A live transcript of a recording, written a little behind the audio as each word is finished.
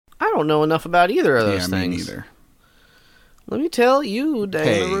don't know enough about either of those Yeah, things. me neither. Let me tell you,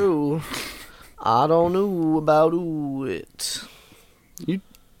 Dangaroo. I don't know about it. You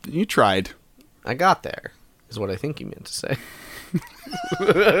tried. I got there, is what I think you meant to say.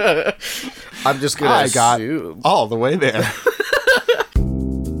 I'm just gonna I got assume. all the way there.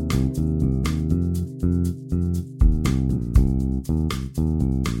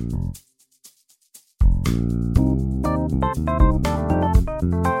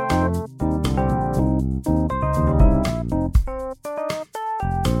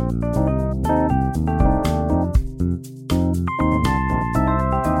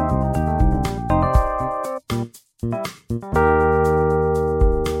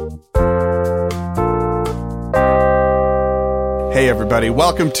 Hey everybody,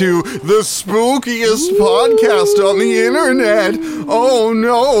 welcome to the spookiest podcast on the internet. Oh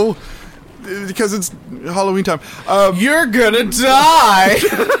no, because it's Halloween time. You're gonna die!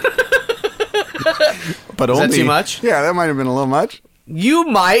 But Is only, that too much? Yeah, that might have been a little much. You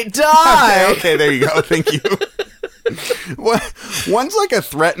might die! Okay, there you go. Thank you. One's like a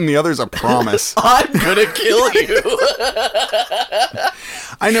threat and the other's a promise. I'm gonna kill you!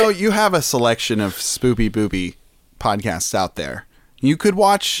 I know you have a selection of spoopy boopy podcasts out there. You could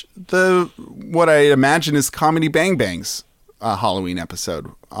watch what I imagine is Comedy Bang Bang's Halloween episode,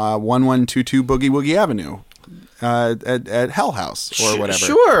 1122 Boogie Woogie Avenue at Hell House or whatever.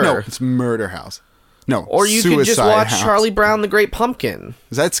 Sure. No, it's Murder House. No, Or you could just Suicide watch House. Charlie Brown the Great Pumpkin.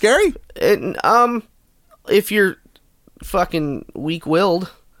 Is that scary? If you're fucking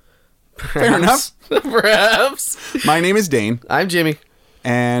weak-willed. Fair enough. Perhaps. My name is Dane. I'm Jimmy.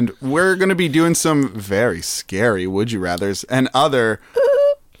 And we're going to be doing some very scary Would You Rathers and other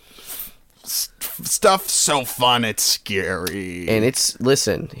stuff so fun it's scary. And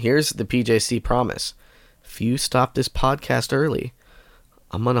listen, here's the PJC promise. If you stop this podcast early,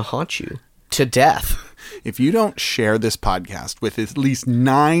 I'm going to haunt you to death. If you don't share this podcast with at least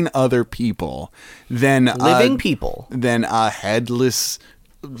 9 other people, then Living people. then a headless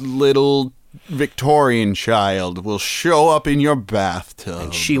little Victorian child will show up in your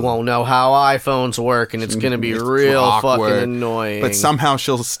bathtub. She won't know how iPhones work, and it's going to be real awkward. fucking annoying. But somehow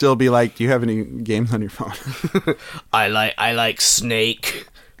she'll still be like, "Do you have any games on your phone?" I like Snake.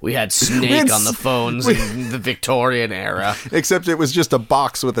 We had Snake on the phones in the Victorian era. Except it was just a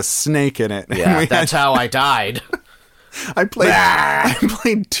box with a snake in it. Yeah, that's how I died. I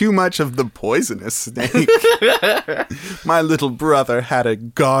played too much of the poisonous snake. My little brother had a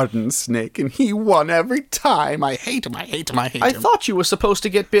garden snake, and he won every time. I hate him. I thought you were supposed to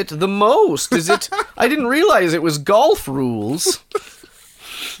get bit the most. Is it? I didn't realize it was golf rules.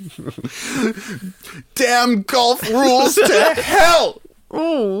 Damn golf rules to hell!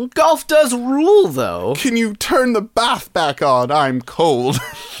 Golf does rule, though. Can you turn the bath back on? I'm cold.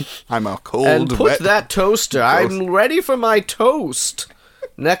 I'm a cold, And put wet... that toaster. I'm ready for my toast.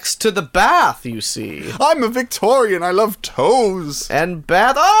 Next to the bath, you see. I'm a Victorian. I love toes. And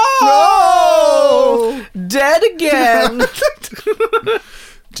bath. Oh! No! Dead again.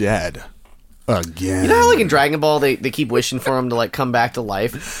 Dead. Again. You know how, like, in Dragon Ball, they keep wishing for him to, like, come back to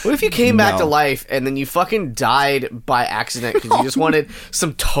life? What if you came back to life and then you fucking died by accident because you just wanted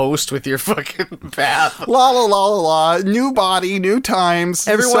some toast with your fucking bath? La la la la la. New body, new times.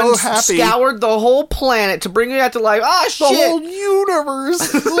 Everyone so happy. scoured the whole planet to bring you back to life. Ah, The shit! whole universe.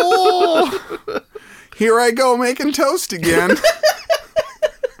 Oh. Here I go making toast again.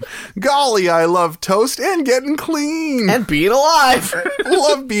 Golly, I love toast and getting clean. And being alive.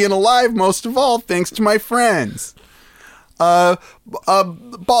 Love being alive most of all, thanks to my friends.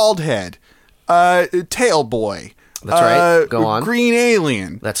 Bald head. Tail boy. That's right. Go on. Green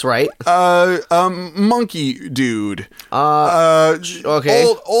alien. That's right. Monkey dude.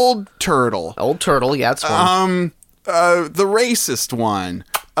 Okay. Old turtle. Old turtle, yeah, that's one. The racist one.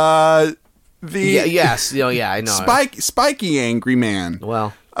 Yes, yeah, I know. Spiky angry man.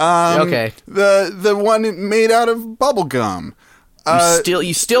 Well, okay. The one made out of bubble gum.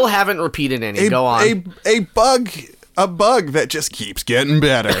 You still haven't repeated any. Go on. A bug that just keeps getting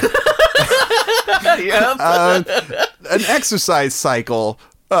better. Yep. An exercise cycle.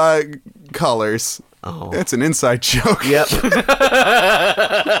 Colors. Oh. That's an inside joke. Yep.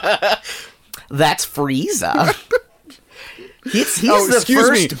 That's Frieza. He's the excuse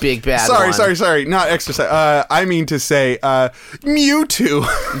first me. big bad one. Sorry. Not exercise. I mean to say,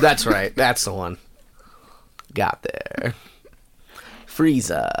 Mewtwo. That's right. That's the one. Got there.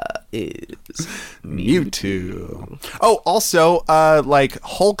 Frieza is Mewtwo. Oh, also, like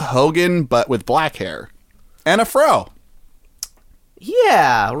Hulk Hogan, but with black hair. And a fro.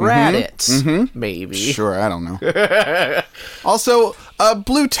 Yeah, Raditz, maybe. Sure, I don't know. Also,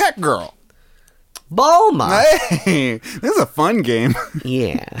 Blue Tech Girl. Bulma. Hey, this is a fun game.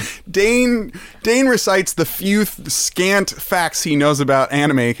 Yeah. Dane recites the few scant facts he knows about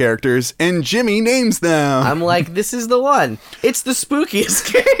anime characters, and Jimmy names them. I'm like, this is the one. It's the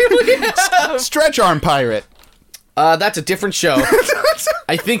spookiest game we have. Stretch Arm Pirate. That's a different show.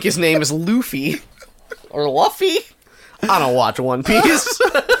 I think his name is Luffy. Or Luffy? I don't watch One Piece.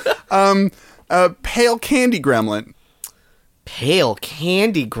 Pale Candy Gremlin. Pale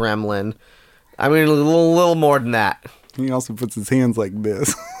Candy Gremlin. I mean, a little more than that. He also puts his hands like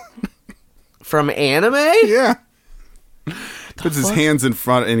this. From anime? Yeah. Puts his hands in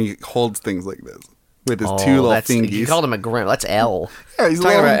front and he holds things like this. With his two little fingies. You called him a gremlin. That's L. Yeah, he's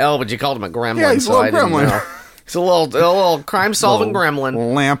talking about L, but you called him a gremlin. Yeah, he's a little gremlin. He's a little crime-solving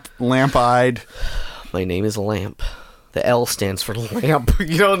gremlin. Lamp-eyed. My name is Lamp. The L stands for lamp.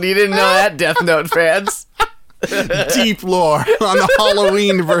 You didn't know that, Death Note fans. Deep lore on the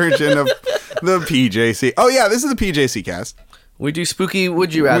Halloween version of the PJC. Oh yeah, this is the PJC cast. We do spooky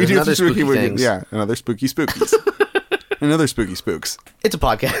would you rather. We do other spooky things. Yeah, and other spooky spookies. And other spooky spooks. It's a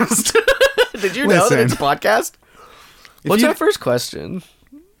podcast. Did you know that it's a podcast? What's our first question?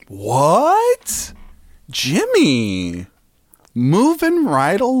 What? Jimmy. Moving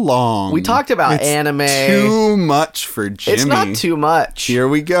right along. We talked about anime. Too much for Jimmy. It's not too much. Here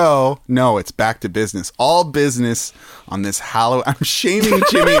we go. No, it's back to business. All business on this Halloween. I'm shaming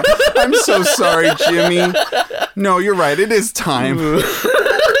Jimmy. I'm so sorry, Jimmy. No, you're right. It is time.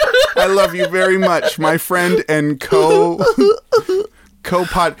 I love you very much, my friend and co-pod.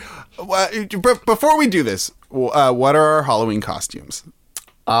 Before we do this, what are our Halloween costumes?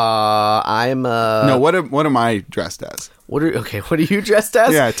 I'm No, what am I dressed as? What are you dressed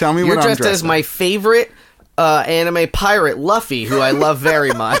as? Yeah, tell me what I'm dressed as. My favorite anime pirate, Luffy, who I love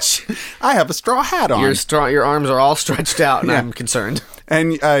very much. I have a straw hat on. Your arms are all stretched out, and I'm concerned.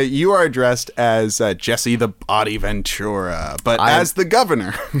 And you are dressed as Jesse the Body Ventura, but as the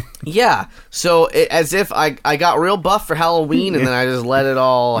governor. Yeah, so as if I got real buff for Halloween, and then I just let it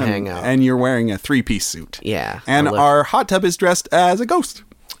all hang out. And you're wearing a 3-piece suit. Yeah. And our hot tub is dressed as a ghost.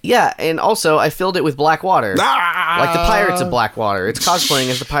 Yeah, and also I filled it with black water. Like the Pirates of Blackwater. It's cosplaying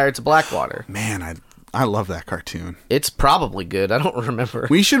as the Pirates of Blackwater. Man, I love that cartoon. It's probably good. I don't remember.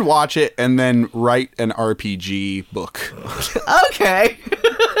 We should watch it and then write an RPG book. Okay.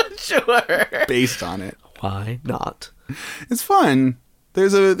 Sure. Based on it. Why not? It's fun.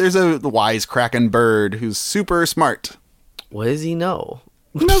 There's a wisecracking bird who's super smart. What does he know?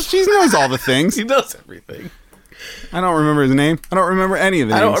 He knows all the things. He knows everything. I don't remember his name. I don't remember any of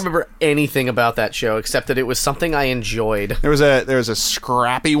the names. I don't remember anything about that show except that it was something I enjoyed. There was a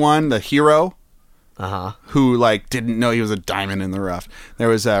scrappy one, the hero, who didn't know he was a diamond in the rough. There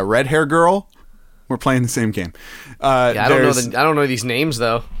was a red hair girl. We're playing the same game. I don't know these names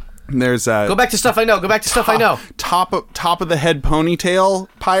though. There's go back to stuff I know. Top of the head ponytail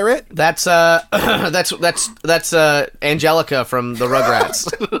pirate. That's Angelica from the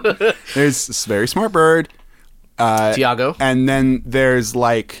Rugrats. There's this very smart bird. Tiago. And then there's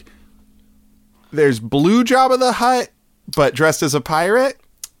Blue Jabba the Hutt, but dressed as a pirate.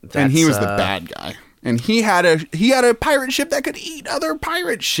 And he was the bad guy. And he had a pirate ship that could eat other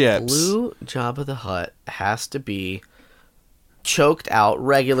pirate ships. Blue Jabba the Hutt has to be choked out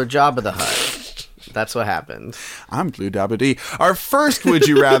regular Jabba the Hutt. That's what happened. I'm Blue Jabba D. Our first Would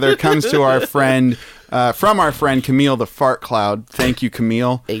You Rather comes to our friend, from our friend Camille the Fart Cloud. Thank you,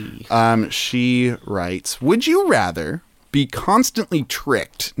 Camille. Hey. She writes, would you rather be constantly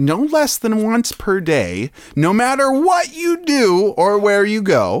tricked no less than once per day, no matter what you do or where you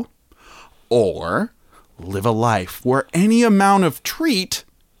go, or live a life where any amount of treat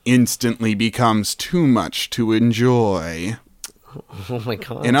instantly becomes too much to enjoy? Oh my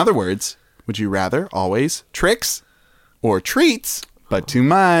God. In other words, would you rather always tricks or treats, but too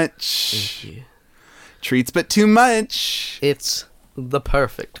much? Thank you. Treats, but too much. It's the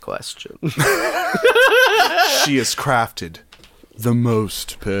perfect question. She has crafted the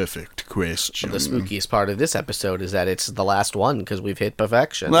most perfect question. The spookiest part of this episode is that it's the last one because we've hit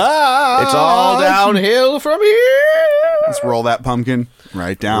perfection. It's all downhill from here. Let's roll that pumpkin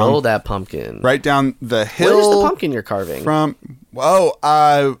right down. Roll that pumpkin. Right down the hill. Where's the pumpkin you're carving?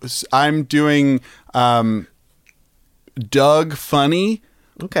 I'm doing Doug Funny.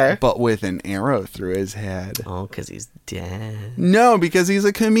 Okay. But with an arrow through his head. Oh, because he's dead. No, because he's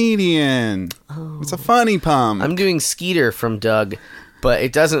a comedian. Oh. It's a funny pump. I'm doing Skeeter from Doug, but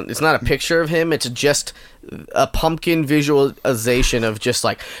it's not a picture of him. It's just a pumpkin visualization of just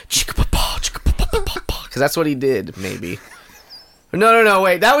like, because that's what he did, maybe. No,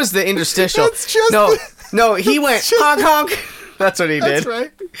 wait. That was the interstitial. That's just no, he went honk honk. That's what he did. That's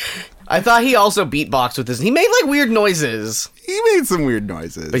right. I thought he also beatboxed with this. He made like weird noises, He made some weird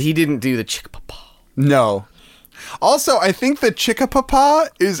noises. but he didn't do the chick-pa-pa. No. Also, I think the Chicka-pa-pa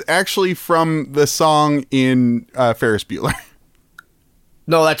is actually from the song in Ferris Bueller.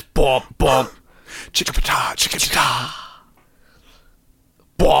 No, that's bump, bump, Chicka-pa-ta, chicka-ta.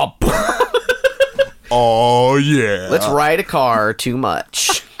 bump. Oh, yeah. Let's ride a car too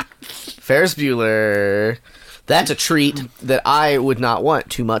much. Ferris Bueller. That's a treat that I would not want.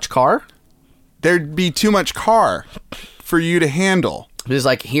 Too much car? There'd be too much car for you to handle. He's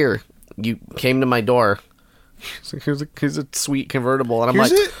like, here, you came to my door. Here's a sweet convertible. And I'm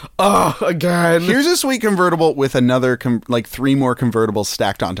Here's like, it. oh, again. Here's a sweet convertible with another, like 3 more convertibles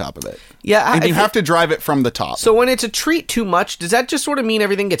stacked on top of it. Yeah. And you have to drive it from the top. So when it's a treat too much, does that just sort of mean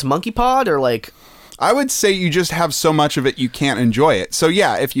everything gets monkey pawed or like... I would say you just have so much of it you can't enjoy it. So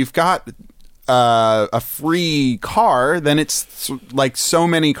yeah, if you've got a free car, then it's like so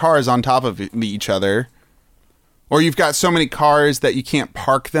many cars on top of each other. Or you've got so many cars that you can't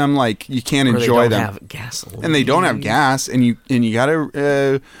park them, like you can't enjoy them. They don't have gasoline. And they don't have gas, and you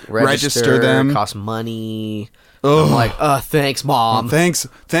gotta register them. Costs money. Ugh. I'm like, thanks, Mom. Thanks,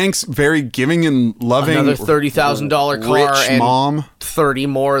 very giving and loving. Another $30,000 car rich and mom. 30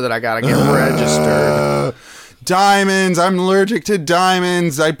 more that I gotta get registered. Diamonds. I'm allergic to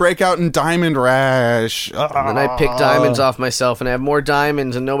diamonds. I break out in diamond rash. And then I pick diamonds off myself and have more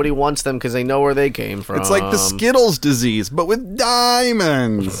diamonds, and nobody wants them because they know where they came from. It's like the Skittles disease, but with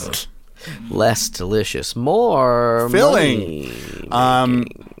diamonds. Less delicious, more Filling. money.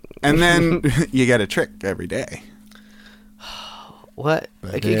 And then you get a trick every day. What?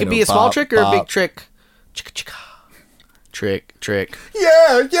 Like, it could be a small trick or a big trick. Chicka chicka. Trick.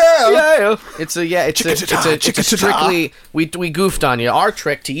 Yeah. It's strictly we goofed on you. Our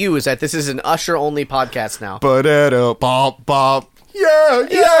trick to you is that this is an Usher only podcast now. But bop bop. Yeah.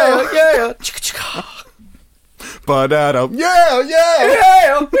 Chicka chicka. But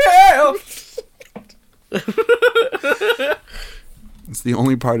It's the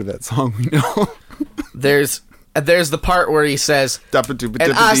only part of that song we know. There's the part where he says,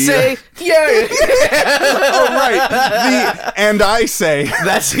 and I say, yeah. Oh, right. And I say.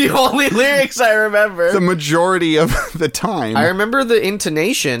 That's the only lyrics I remember. The majority of the time. I remember the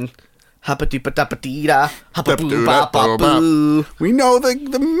intonation. Happa-dee-pa-da-pa-dee-da, happa-boo-ba-ba-boo. We know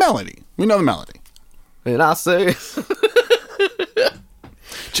the melody. And I say.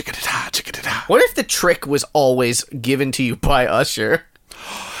 Chicka-da-da. What if the trick was always given to you by Usher?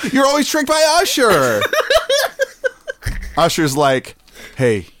 You're always tricked by Usher. Usher's like,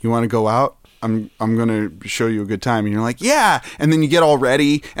 hey, you want to go out? I'm going to show you a good time. And you're like, yeah. And then you get all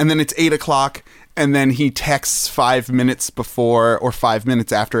ready. And then it's 8 o'clock. And then he texts 5 minutes before or 5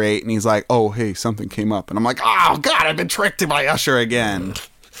 minutes after 8. And he's like, oh, hey, something came up. And I'm like, oh, God, I've been tricked by Usher again.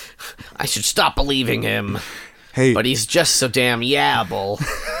 I should stop believing him. Hey. But he's just so damn yabbable.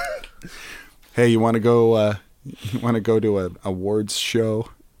 Hey, you want to go to an awards show?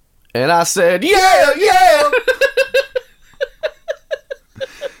 And I said, yeah.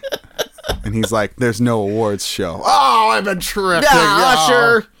 And he's like, there's no awards show. Oh, I've been tricked.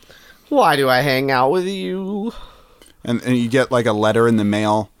 Usher. Why do I hang out with you? And you get like a letter in the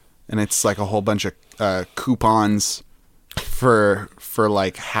mail, and it's like a whole bunch of coupons for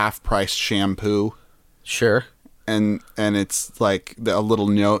like half price shampoo. Sure. And it's like a little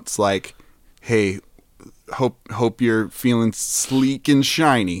note's like, hey, hope you're feeling sleek and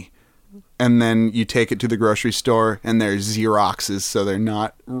shiny. And then you take it to the grocery store, and they're Xeroxes, so they're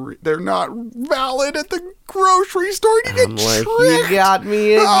not valid at the grocery store. You get tricked. You got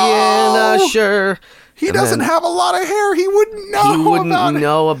me again, Usher. He doesn't have a lot of hair. He wouldn't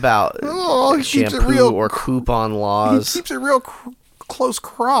know. About he keeps it shampoo real or coupon laws. He keeps it real close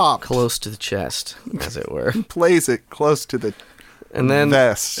cropped, close to the chest, as it were. He plays it close to the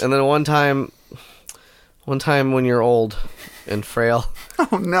vest. And then one time when you're old and frail.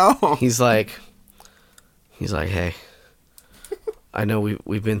 Oh no. He's like, hey, I know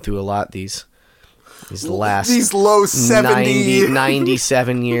we've been through a lot these low 70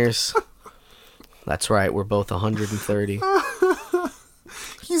 97 years. That's right, we're both 130.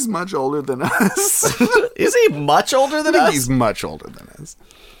 He's much older than us. Is he much older than us? He's much older than us.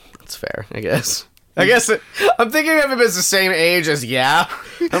 That's fair, I guess. I'm thinking of him as the same age as I'm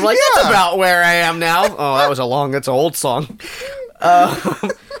like, that's about where I am now. Oh, that's an old song.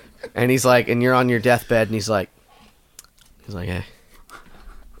 And he's like, and you're on your deathbed, and he's like, hey,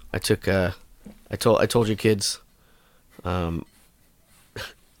 I told your kids, that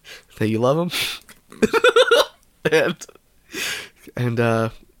you love them,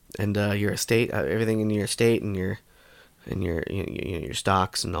 and your estate, everything in your estate, and your and your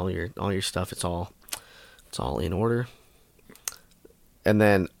stocks and all your stuff. It's all in order. And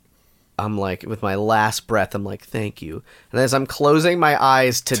then I'm like, with my last breath, I'm like, thank you. And as I'm closing my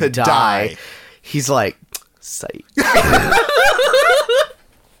eyes to die, he's like, sight.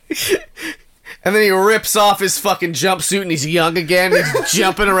 And then he rips off his fucking jumpsuit and he's young again. He's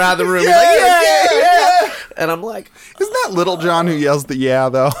jumping around the room. He's like, yeah. And I'm like, isn't that Little John who yells the yeah,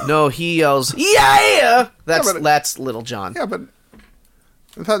 though? No, he yells, yeah. That's Little John. Yeah, but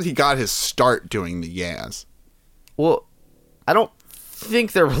I thought he got his start doing the yeahs. Well, I don't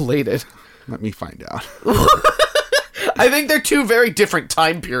think they're related. Let me find out. I think they're two very different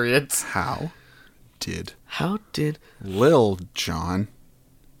time periods. How did Lil Jon...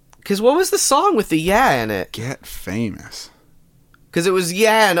 Because what was the song with the yeah in it? Get famous. Because it was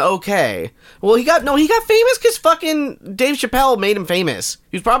yeah and okay. Well, he got famous because fucking Dave Chappelle made him famous.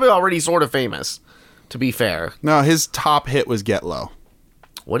 He was probably already sort of famous, to be fair. No, his top hit was Get Low.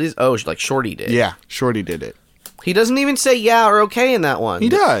 What is... Oh, like Shorty did. Yeah, Shorty did it. He doesn't even say yeah or okay in that one. He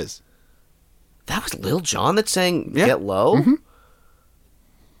does. That was Lil Jon that sang Yeah. Get Low? Mm-hmm.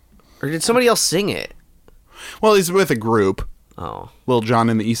 Or did somebody else sing it? Well, he's with a group. Oh. Lil Jon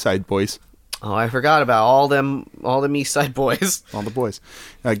and the East Side Boys. Oh, I forgot about all them East Side boys. All the boys.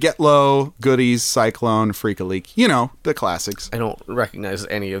 Get Low, Goodies, Cyclone, Freak a Leak. You know, the classics. I don't recognize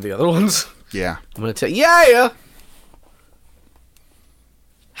any of the other ones. Yeah. I'm going to tell you. Yeah!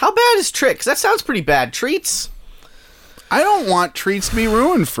 How bad is Trick? 'Cause that sounds pretty bad. Treats? I don't want treats to be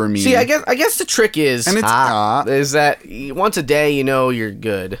ruined for me. See, I guess the trick is... And it's is that once a day, you know you're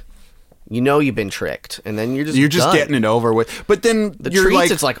good. You know you've been tricked, and then you're just done. getting it over with. But then The you're treats,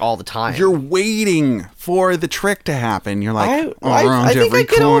 like, it's like all the time. you're waiting for the trick to happen. You're like, I think I'd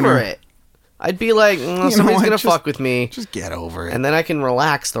get over it. I'd be like, somebody's going to fuck with me. Just get over it. And then I can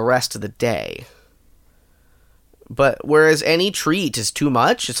relax the rest of the day. But whereas any treat is too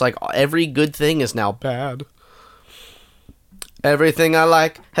much, it's like every good thing is now bad. Everything I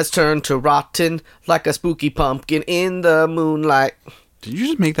like has turned to rotten, like a spooky pumpkin in the moonlight. Did you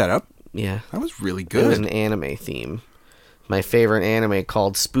just make that up? Yeah. That was really It was good. an anime theme. My favorite anime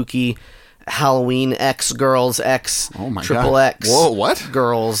called Spooky Halloween X Girls X Oh my Triple God. X. Whoa, what?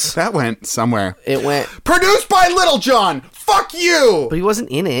 Girls. That went somewhere. It went... Produced by Little John! Fuck you! But he wasn't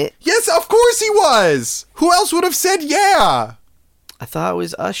in it. Yes, of course he was! Who else would have said yeah? I thought it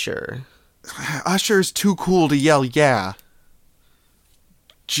was Usher. Usher's too cool to yell yeah.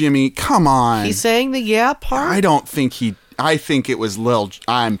 Jimmy, come on. He sang the yeah part? I think it was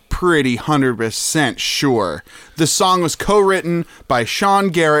I'm pretty 100% sure. The song was co-written by Sean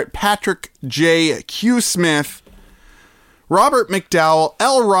Garrett, Patrick J. Q. Smith, Robert McDowell,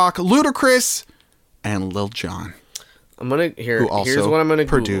 L. Rock, Ludacris, and Lil Jon. Here's what I'm gonna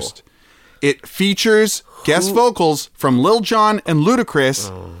produced. It features guest vocals from Lil Jon and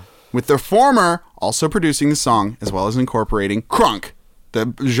Ludacris, with the former also producing the song as well as incorporating crunk,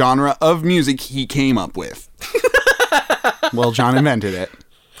 the genre of music he came up with. Well, John invented it.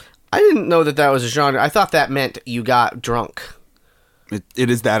 I didn't know that was a genre. I thought that meant you got drunk. It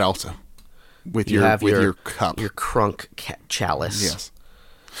is that also. With your cup. Your crunk chalice. Yes.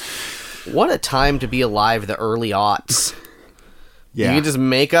 What a time to be alive, the early aughts. Yeah. You could just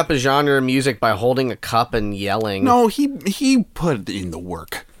make up a genre of music by holding a cup and yelling. No, he put in the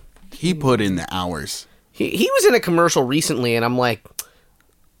work. He put in the hours. He was in a commercial recently, and I'm like,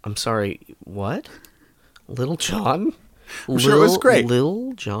 I'm sorry, what? Little John? I'm sure it was great.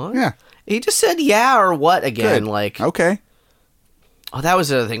 Lil Jon? Yeah. He just said yeah or what again. Good. Like, okay. Oh, that was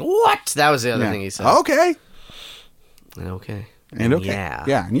the other thing. What? That was the other thing he said. Okay. And okay. And okay. Yeah.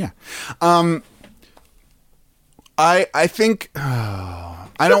 Yeah, and yeah. I think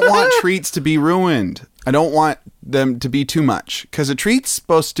I don't want treats to be ruined. I don't want them to be too much, because a treat's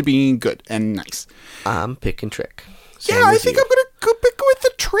supposed to be good and nice. I'm picking Trick. Yeah, I think I'm gonna go pick with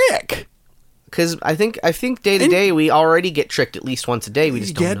the Trick. Because I think day to day we already get tricked at least once a day. We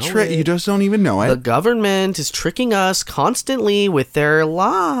just don't know it. You just don't even know it. The government is tricking us constantly with their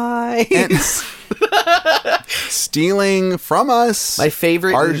lies. Stealing from us My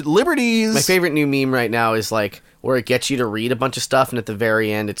favorite our liberties. My favorite new meme right now is like where it gets you to read a bunch of stuff, and at the very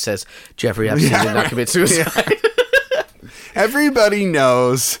end it says Jeffrey Epstein did not commit suicide. Everybody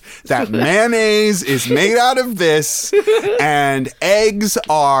knows that mayonnaise is made out of this, and eggs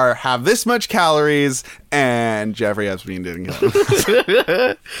have this much calories, and Jeffrey Epstein didn't kill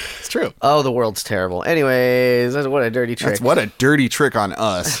him. It's true. Oh, the world's terrible. Anyways, what a dirty trick. What a dirty trick on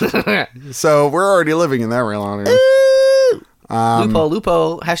us. So we're already living in that reality.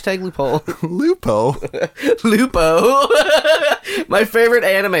 Loophole. Hashtag loophole. Lupo. Lupo. My favorite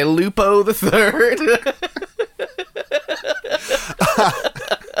anime, Lupo the Third.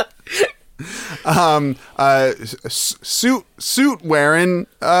 Suit wearing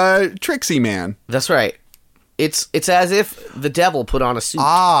Trixie Man. That's right. It's as if the devil put on a suit.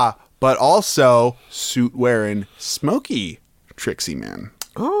 But also suit wearing Smokey Trixie Man.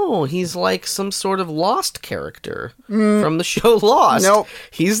 Oh, he's like some sort of Lost character from the show Lost. Nope.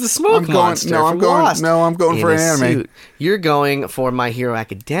 He's the smoke monster I'm from Lost. going in for an a anime. suit. You're going for My Hero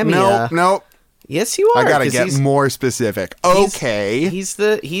Academia. Nope. Yes, you are. I gotta get more specific. Okay. He's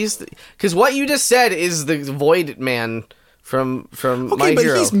the because what you just said is the Void Man from My but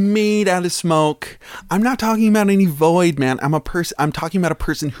Hero. he's made out of smoke. I'm not talking about any void, man. I'm talking about a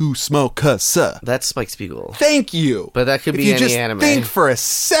person who smokes. That's Spike Spiegel. Thank you. But that could If be you any just anime. Think for a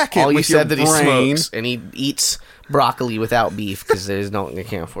second. All you with your said that he brain. smokes and he eats broccoli without beef because they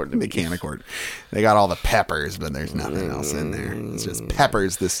can't afford the They beef. can't afford. They got all the peppers, but there's nothing else in there. It's just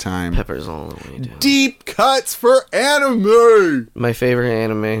peppers this time. Peppers all the way down. Deep cuts for anime. My favorite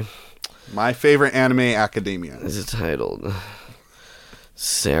anime My favorite anime, Academia. is titled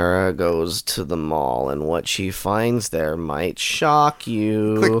Sarah Goes to the Mall and What She Finds There Might Shock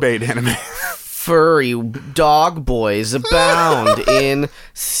You. Clickbait anime. Furry dog boys abound in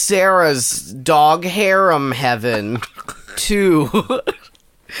Sarah's dog harem heaven 2.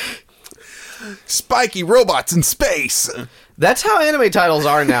 Spiky robots in space. That's how anime titles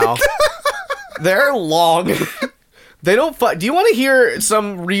are now. They're long. They don't. Do you want to hear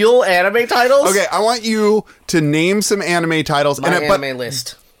some real anime titles? Okay, I want you to name some anime titles. My anime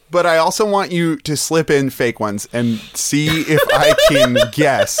list. But I also want you to slip in fake ones and see if I can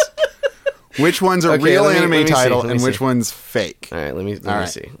guess which one's a real anime title and which one's fake. All right, let me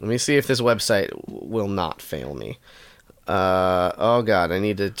see. Let me see if this website will not fail me. Oh God, I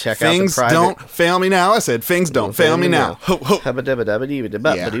need to check Things out the private. don't fail me now. I said things don't fail me now. Ho, ho.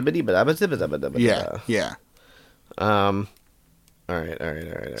 Yeah. All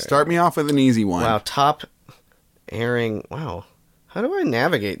right. Start me off with an easy one. Wow, top airing. Wow. How do I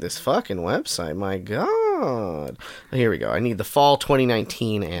navigate this fucking website? My God. Here we go. I need the fall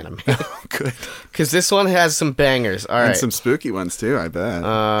 2019 anime. Good. Because this one has some bangers. All right. And some spooky ones too, I bet.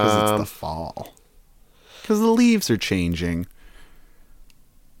 Because it's the fall. Because the leaves are changing.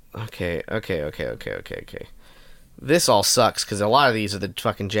 Okay. This all sucks because a lot of these are the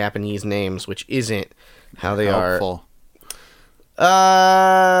fucking Japanese names, which isn't how they Helpful.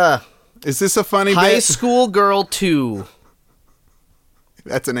 are. Is this a funny High bit? School Girl 2.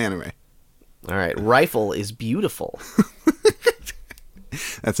 That's an anime. All right. Rifle is Beautiful.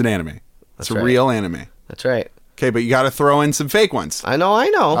 That's an anime. It's a right. real anime. That's right. Okay, but you got to throw in some fake ones. I know.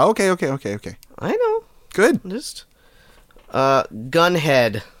 Okay. I know. Good. Just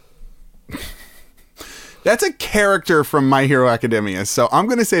Gunhead. That's a character from My Hero Academia, so I'm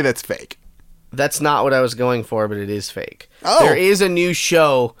going to say that's fake. That's not what I was going for, but it is fake. Oh. There is a new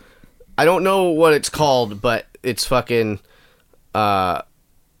show. I don't know what it's called, but it's fucking he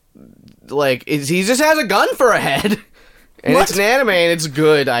just has a gun for a head. And What? it's an anime and it's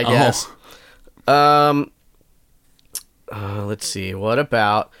good, I guess. Let's see. What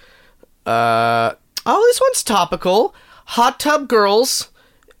about this one's topical. Hot Tub Girls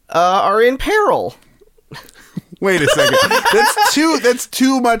are in peril. Wait a second. That's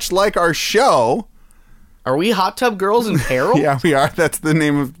too much like our show. Are we Hot Tub Girls in peril? Yeah, we are. That's the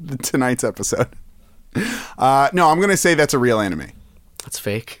name of tonight's episode. No, I'm going to say that's a real anime. That's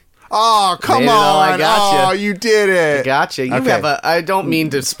fake. Oh, come Made it all, I on. gotcha. Oh, you did it. Gotcha. You Okay. have I don't mean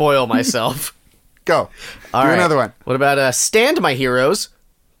to spoil myself. Go. All Do right. another one. What about Stand My Heroes?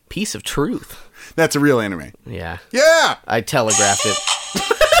 Piece of Truth. That's a real anime. Yeah. Yeah. I telegraphed it.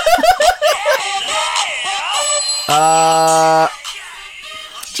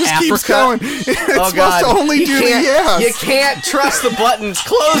 Just keeps Africa. going. It's Oh supposed God! to only You do the can't- yes. You can't trust the buttons.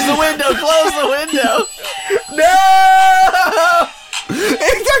 Close the window. Close the window. No!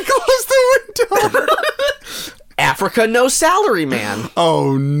 It got close the window. Africa, no salary man.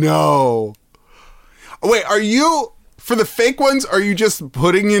 Oh, no. Wait, are you, for the fake ones, are you just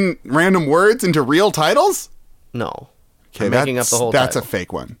putting in random words into real titles? No. Okay, I'm making up the whole That's title. a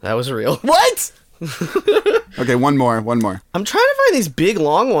fake one. That was real. What? Okay, one more. I'm trying to find these big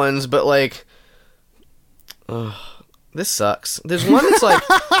long ones, but this sucks. There's one that's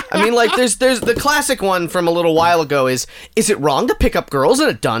there's the classic one from a little while ago is it wrong to pick up girls in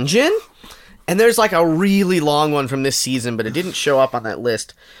a dungeon? And there's a really long one from this season, but it didn't show up on that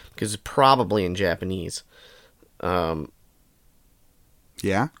list because it's probably in Japanese. Yeah?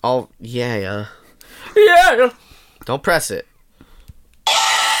 Yeah. Don't press it.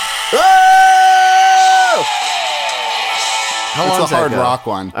 Oh! How It's long a does that hard go? rock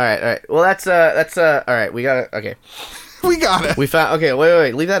one. All right. Well, that's all right. We got it. Okay. We got it. We found. Okay,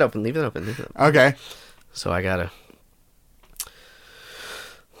 wait. Leave that open. Okay. So I gotta.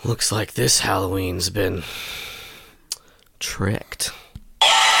 Looks like this Halloween's been tricked.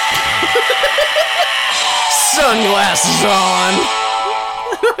 Sunglasses on.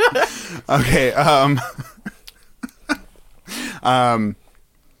 Okay.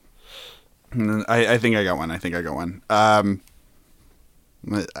 I think I got one.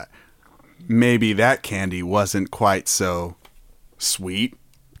 Maybe that candy wasn't quite so sweet.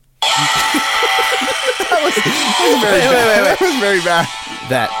 That was very bad.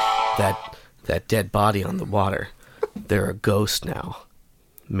 That dead body on the water. They're a ghost now.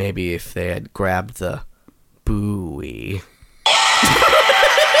 Maybe if they had grabbed the buoy.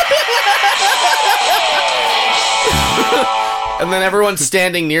 And then everyone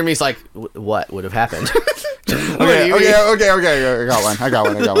standing near me is like, what would have happened? Okay. I got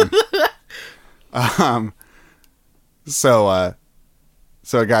one. So a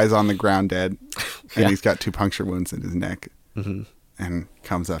guy's on the ground dead, and he's got 2 puncture wounds in his neck, and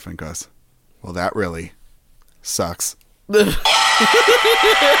comes up and goes, "Well, that really sucks." That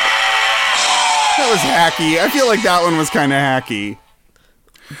was hacky. I feel like that one was kind of hacky.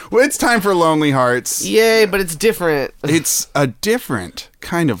 Well, it's time for Lonely Hearts. Yay, but it's different. It's a different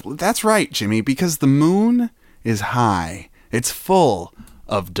kind of... That's right, Jimmy, because the moon is high. It's full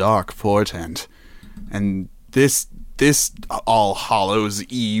of dark portent. And this All Hallows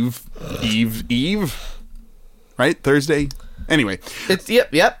Eve, right? Thursday? Anyway. It's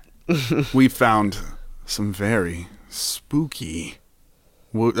yep. We found some very spooky...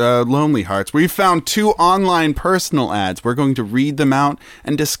 Lonely Hearts. We found 2 online personal ads. We're going to read them out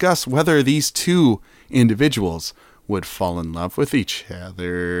and discuss whether these 2 individuals would fall in love with each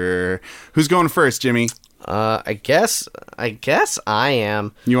other. Who's going first, Jimmy? I guess I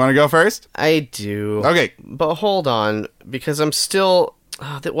am. You want to go first? I do. Okay. But hold on, because I'm still...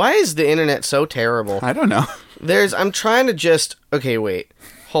 why is the internet so terrible? I don't know. I'm trying to just... Okay, wait.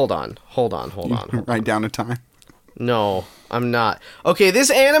 Hold on. Write down a time. No, I'm not. Okay,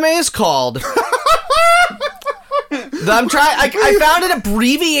 this anime is called... I found an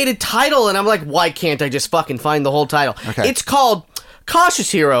abbreviated title, and I'm like, why can't I just fucking find the whole title? Okay. It's called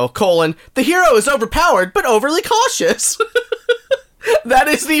Cautious Hero, the hero is overpowered, but overly cautious. That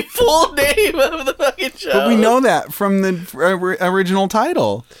is the full name of the fucking show. But we know that from the original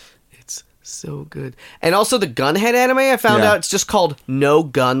title. It's so good. And also the Gunhead anime, I found out it's just called No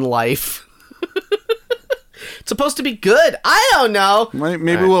Gun Life. It's supposed to be good. I don't know.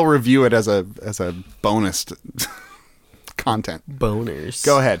 Maybe we'll review it as a bonus content. Boners.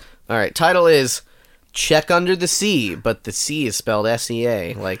 Go ahead. All right. Title is Check Under the Sea, but the sea is spelled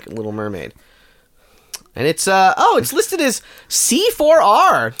S-E-A, like Little Mermaid. And it's it's listed as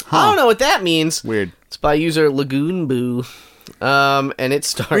C4R. Huh. I don't know what that means. Weird. It's by user Lagoon Boo. And it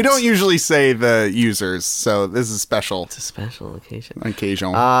starts... We don't usually say the users, so this is special. It's a special occasion.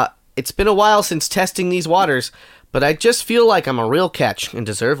 Occasional. It's been a while since testing these waters, but I just feel like I'm a real catch and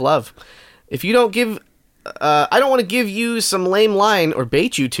deserve love. If you don't give... I don't want to give you some lame line or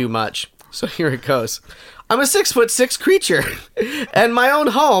bait you too much. So here it goes. I'm a 6'6" creature, and my own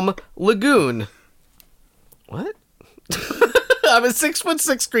home, Lagoon. What? I'm a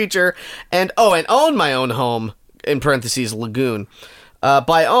 6'6" creature, and own my own home, in parentheses, Lagoon.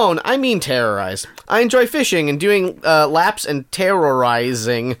 By own, I mean terrorize. I enjoy fishing and doing laps and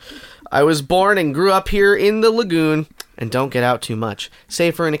terrorizing. I was born and grew up here in the lagoon, and don't get out too much,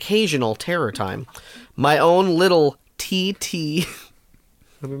 save for an occasional terror time. My own little TT.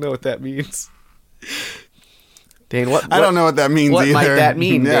 I don't know what that means. Dane, what I don't know what that means what either. What might that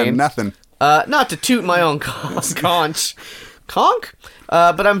mean, yeah, Dane? Nothing. Not to toot my own conch. Conch?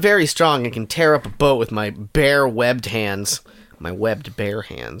 But I'm very strong and can tear up a boat with my bare webbed hands. My webbed bare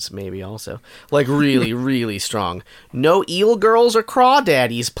hands, maybe also. Like, really, really strong. No eel girls or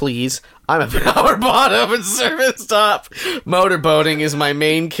crawdaddies, please. I'm a power bottom and surface top. Motorboating is my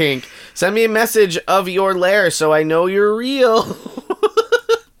main kink. Send me a message of your lair so I know you're real.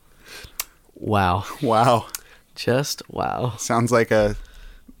 Wow. Wow. Just wow. Sounds like a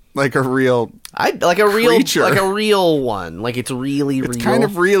real creature. Like a real one. Like it's really real. It's kind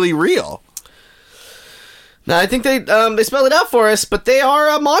of really real. Now I think they spelled it out for us, but they are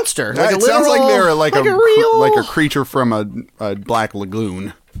a monster. Like it sounds like they're like a creature from a black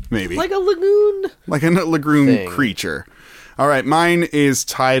lagoon, maybe. Like a lagoon. Like a lagoon thing. Creature. All right, mine is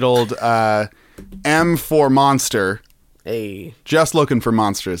titled M for Monster. Hey. Just looking for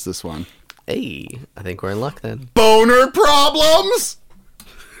monsters, this one. Hey, I think we're in luck then. Boner problems?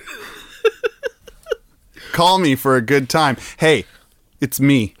 Call me for a good time. Hey, it's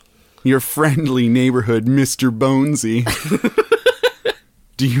me. Your friendly neighborhood Mr. Bonesy.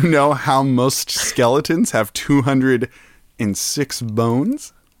 Do you know how most skeletons have 206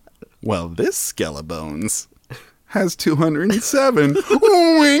 bones? Well, this Skelebanes has 207.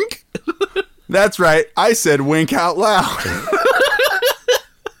 Wink! That's right, I said wink out loud.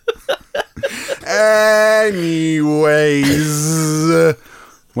 Anyways,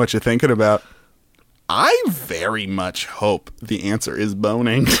 what you thinking about? I very much hope the answer is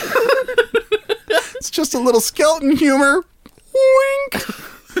boning. It's just a little skeleton humor. Wink.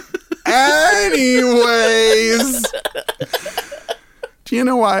 Anyways. Do you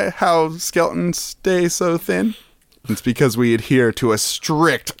know how skeletons stay so thin? It's because we adhere to a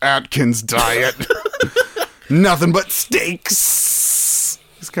strict Atkins diet. Nothing but steaks.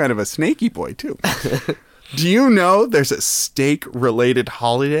 He's kind of a snaky boy, too. Do you know there's a steak-related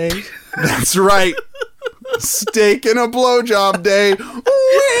holiday? That's right. Steak and a blowjob day. Wink!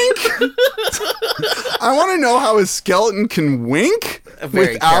 I want to know how a skeleton can wink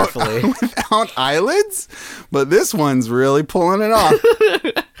Very carefully. without eyelids, but this one's really pulling it off.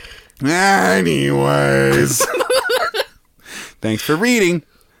 Anyways. Thanks for reading.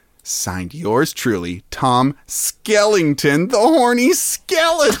 Signed yours truly, Tom Skellington, the horny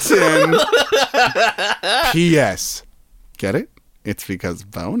skeleton. P.S. Get it? It's because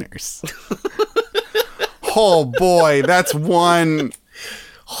boners. Oh boy, that's one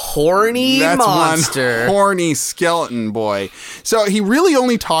horny monster. One horny skeleton boy. So he really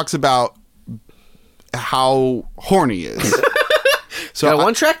only talks about how horny he is. So got a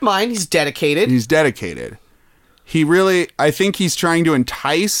one-track mind. He's dedicated. He's dedicated. He really, I think he's trying to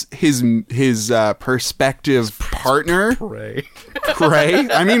entice his prospective partner. Prey.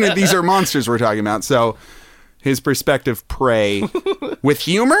 I mean, these are monsters we're talking about. So his prospective prey with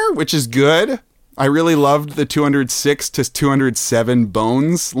humor, which is good. I really loved the 206 to 207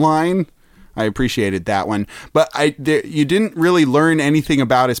 bones line. I appreciated that one. But you didn't really learn anything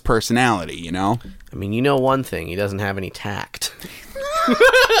about his personality, you know? I mean, you know one thing. He doesn't have any tact.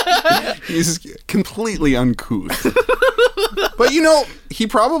 He's completely uncouth. But, you know, he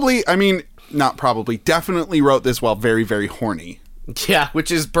probably, I mean, not probably, definitely wrote this while very, very horny. Yeah,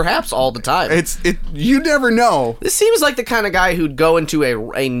 which is perhaps all the time. You never know. This seems like the kind of guy who'd go into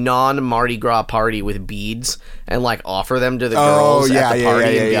a non-Mardi Gras party with beads and, like, offer them to the girls at the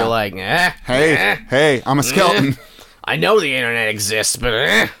party and be like, Hey, I'm a skeleton. I know the internet exists,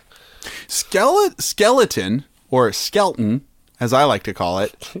 but Skeleton, or skeleton, as I like to call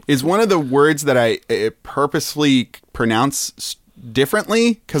it, is one of the words that I purposely pronounce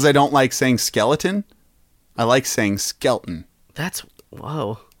differently because I don't like saying skeleton. I like saying skeleton. That's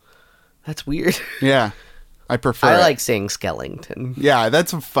weird. Yeah, I prefer I like saying Skellington. Yeah,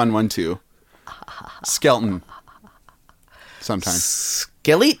 that's a fun one too. Skeleton. Sometimes.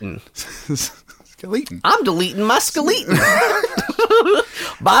 Skeleton. Skeleton. I'm deleting my skeleton.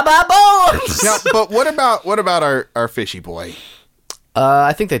 Bye bones. Now, but what about our fishy boy?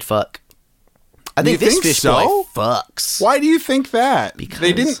 I think they'd fuck. I think this fish so? boy fucks. Why do you think that? Because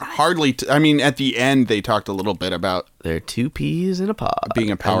they didn't hardly. I mean, at the end, they talked a little bit about they're two peas in a pod.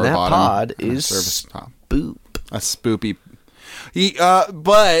 Being a power and that bottom. Pod and is a service top. Boop. A spoopy.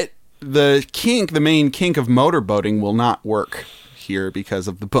 But the main kink of motorboating will not work here because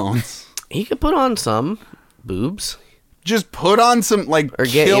of the bones. He could put on some boobs. Just put on some, like, or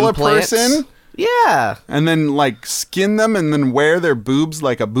get kill implants. a person. Yeah. And then, like, skin them and then wear their boobs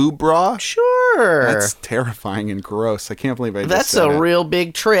like a boob bra. Sure. That's terrifying and gross. I can't believe I just That's said a it. real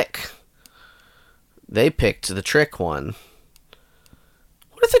big trick. They picked the trick one.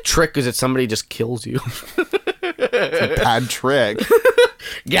 What if the trick is that somebody just kills you? It's a bad trick.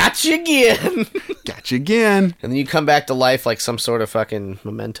 Got you again. Got you again. And then you come back to life like some sort of fucking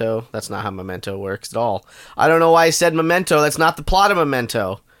Memento. That's not how Memento works at all. I don't know why I said Memento. That's not the plot of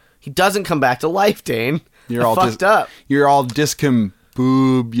Memento. He doesn't come back to life, Dane. You're all fucked up. You're all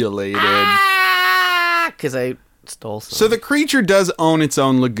discombobulated. Because I stole some. So the creature does own its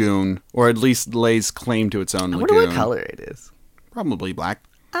own lagoon, or at least lays claim to its own I lagoon. wonder what color it is. Probably black.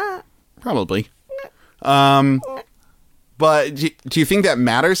 Probably. But do you think that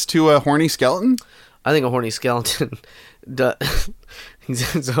matters to a horny skeleton? I think a horny skeleton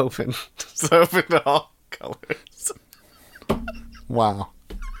he's open. It's open to all colors. Wow.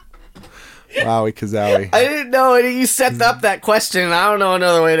 Wowie kazowie. I didn't know it. You set up that question, and I don't know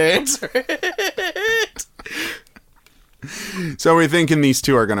another way to answer it. So we're thinking these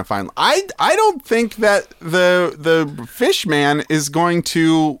two are going to find... I don't think that the fish man is going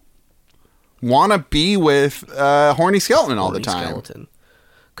to want to be with horny skeleton all the time.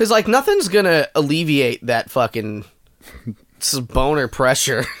 Because, like, nothing's going to alleviate that fucking This is boner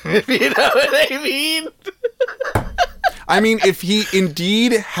pressure, if you know what I mean. I mean, if he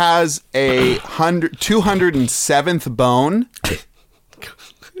indeed has a 207th bone,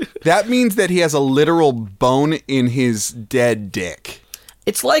 that means that he has a literal bone in his dead dick.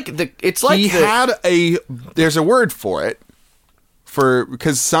 There's a word for it.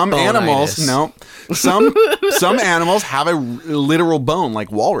 Because some animals have a literal bone,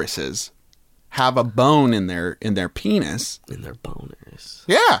 like walruses have a bone in their penis. In their boners.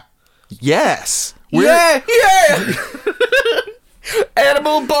 Yeah. Yes. Yeah.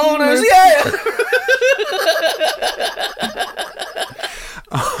 Animal boners, yeah.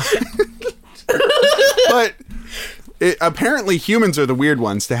 But apparently humans are the weird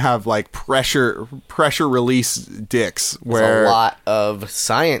ones to have like pressure release dicks where There's a lot of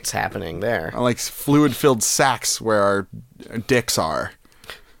science happening there. like fluid filled sacs where our dicks are.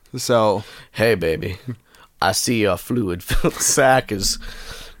 So, Hey baby, I see your fluid filled sack is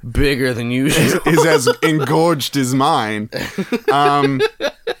bigger than usual. is as engorged as mine.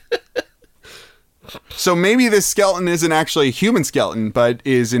 So maybe this skeleton isn't actually a human skeleton, but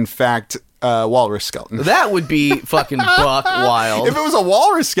is in fact a walrus skeleton. That would be fucking buck wild. If it was a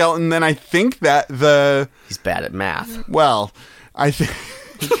walrus skeleton, then I think that He's bad at math. well, I think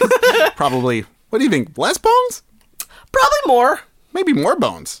probably. What do you think? Less bones? Probably more. Maybe more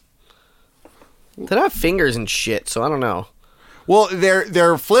bones. They don't have fingers and shit, so I don't know. Well,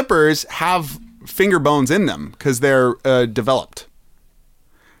 their flippers have finger bones in them because they're developed.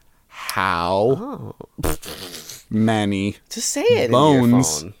 How many Just say it bones in your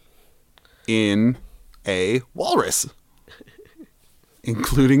phone. in a walrus?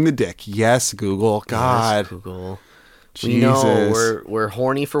 Including the dick. Yes, Google. God. Yes, Google. Jesus. We know we're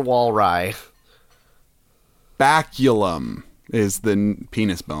horny for walry. Baculum is the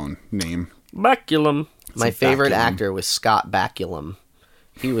penis bone name. Baculum. My a favorite baculum. actor was Scott Baculum.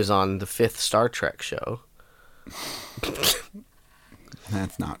 He was on the 5th Star Trek show.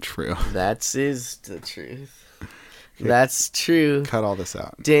 That's not true. That's the truth. That's true. Cut all this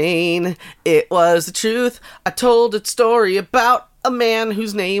out. Dane, it was the truth. I told a story about a man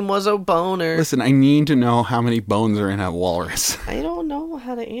whose name was O'Boner. Listen, I need to know how many bones are in a walrus. I don't know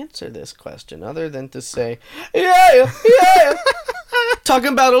how to answer this question other than to say, yeah.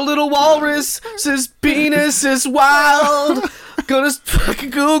 Talking about a little walrus, his penis is wild. Gonna fucking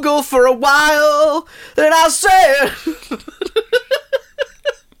Google for a while, then I'll say it.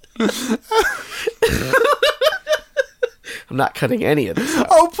 I'm not cutting any of this out.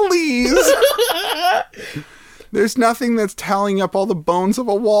 Oh, please! There's nothing that's tallying up all the bones of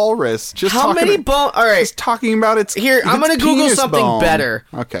a walrus. Just How many bones? All right, Just talking about its Here, I'm its gonna Google penis something bone. better.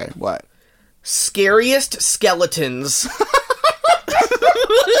 Okay, what? Scariest skeletons.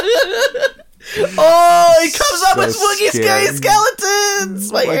 Oh, he comes up So with spooky, scary scary.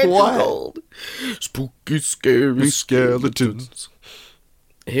 skeletons. My Like head what? is cold. Spooky, scary Skeletons.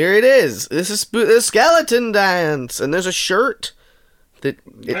 Here it is. This is the skeleton dance, and there's a shirt that.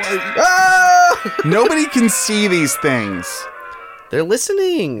 Nobody can see these things. They're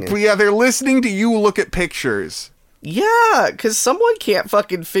listening. But yeah, they're listening to you look at pictures. Yeah, because someone can't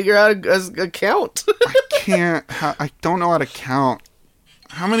fucking figure out a count. I don't know how to count.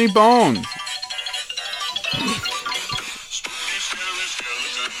 How many bones? Spooky, scary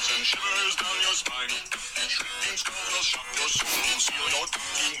skeletons and shivers down your spine. Shrieking skull will shock your soul, seal your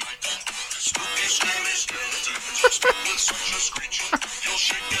waking night. Spooky, scary skeletons speak with such a screech. You'll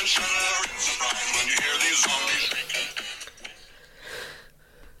shake and shudder in surprise when you hear these zombies shriek.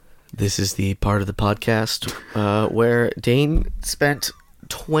 This is the part of the podcast where Dane spent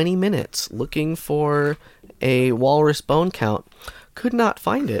 20 minutes looking for a walrus bone count. Could not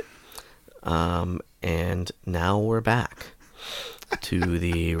find it. And now we're back to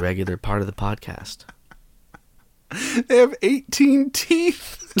the regular part of the podcast. They have 18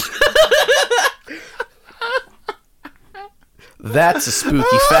 teeth. That's a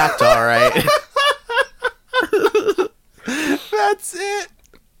spooky fact, all right. That's it.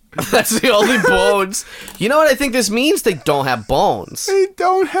 That's the only bones. You know what I think this means? They don't have bones. They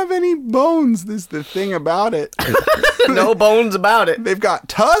don't have any bones. This is the thing about it. No bones about it. They've got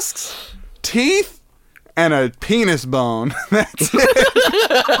tusks, teeth, and a penis bone. That's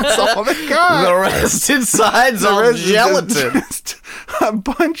it. That's all they got. The rest inside's all rest is gelatin. just a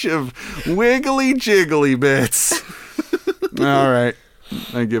bunch of wiggly jiggly bits. All right.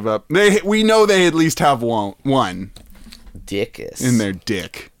 I give up. We know they at least have one Dickus. in their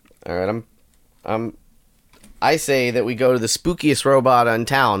dick. All right, I say that we go to the spookiest robot in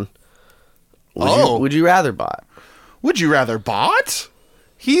town. Would you rather bot? Would you rather bot?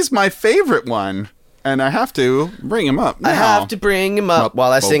 He's my favorite one. And I have to bring him up now. I have to bring him up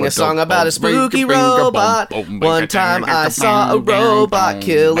while I sing a song about a spooky robot. One time I saw a robot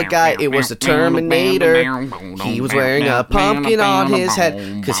kill a guy. It was the Terminator. He was wearing a pumpkin on his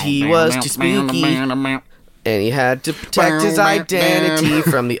head because he was too spooky. And he had to protect his identity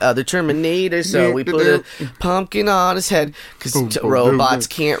from the other Terminator, so we put a pumpkin on his head because robots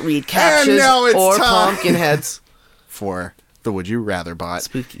can't read captchas or pumpkin heads. For the Would You Rather bot.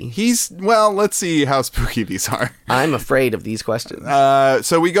 Spooky. Let's see how spooky these are. I'm afraid of these questions.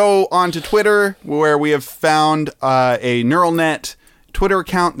 So we go on to Twitter, where we have found a neural net Twitter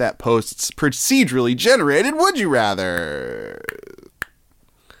account that posts procedurally generated Would You Rather.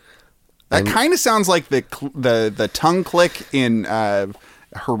 That kind of sounds like the tongue click in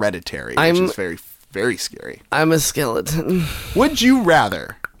Hereditary, which is very, very scary. I'm a skeleton. Would you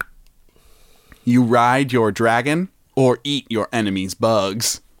rather you ride your dragon or eat your enemy's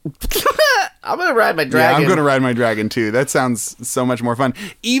bugs? I'm going to ride my Yeah, dragon. I'm going to ride my dragon too. That sounds so much more fun.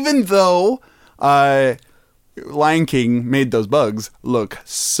 Even though Lion King made those bugs look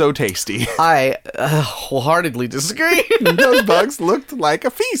so tasty. I wholeheartedly disagree. Those bugs looked like a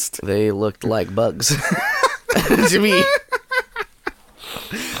feast. They looked like bugs to me.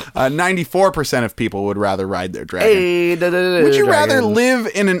 94% of people would rather ride their dragon. Hey, Would you rather live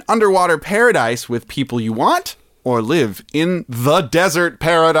in an underwater paradise with people you want or live in the desert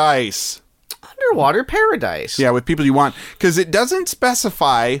paradise? Underwater paradise? Yeah, with people you want. Because it doesn't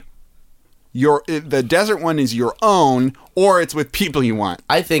specify the desert one is your own or it's with people you want.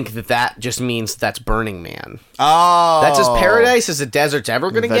 I think that just means that's Burning Man. Oh. That's as paradise as the desert's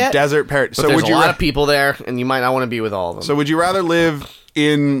ever going to get. The desert paradise. But there's a lot of people there, and you might not want to be with all of them. So would you rather live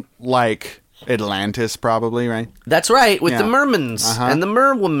in, like, Atlantis, probably, right? That's right, with Yeah. the mermans and the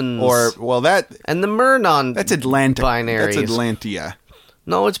merwomans. And the mernon. That's Atlantic. Binaries. That's Atlantia.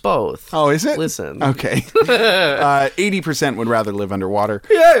 No, it's both. Oh, is it? Listen. Okay. 80% would rather live underwater.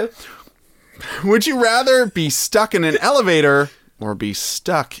 Yeah. Would you rather be stuck in an elevator or be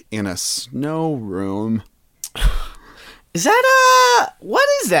stuck in a snow room? Is that what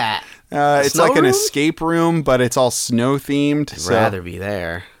is that? It's Snow like an room? escape room, but it's all snow themed. I'd rather be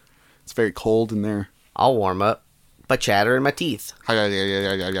there. It's very cold in there. I'll warm up by chattering my teeth.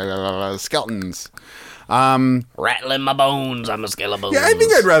 Skeletons. Rattling my bones, I'm a skeleton. Yeah, I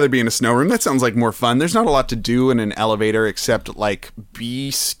think I'd rather be in a snow room. That sounds like more fun. There's not a lot to do in an elevator except, like,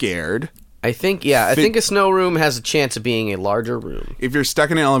 be scared. I think a snow room has a chance of being a larger room. If you're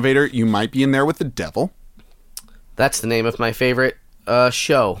stuck in an elevator, you might be in there with the devil. That's the name of my favorite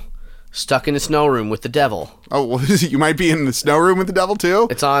show. Stuck in a snow room with the devil. Oh, well, you might be in the snow room with the devil, too?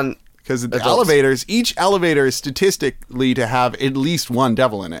 It's on... Because the adults. elevators, each elevator is statistically to have at least one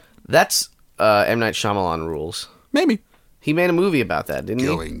devil in it. That's M. Night Shyamalan rules. Maybe. He made a movie about that, didn't he?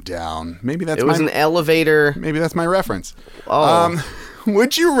 Going down. Maybe that's It was an elevator. Maybe that's my reference. Oh.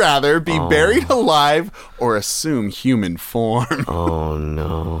 Would you rather be buried alive or assume human form? Oh,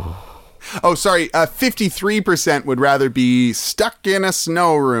 no. Oh, sorry. 53% would rather be stuck in a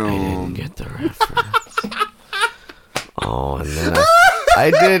snow room. I didn't get the reference. Oh, and then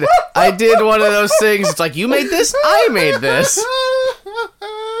I did one of those things. It's like, you made this? I made this.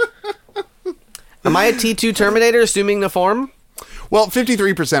 Am I a T2 Terminator assuming the form? Well,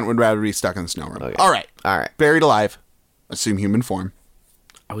 53% would rather be stuck in the snow room. Okay. All right. Alright. Buried alive. Assume human form.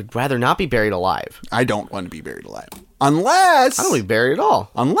 I would rather not be buried alive. I don't want to be buried alive. Unless... I don't want to be buried at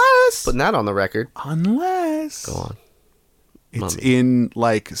all. Unless... Putting that on the record. Unless... Go on. It's in,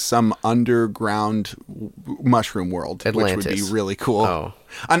 like, some underground mushroom world. Atlantis. Which would be really cool. Oh.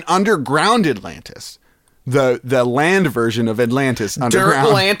 An underground Atlantis. The land version of Atlantis. Underground.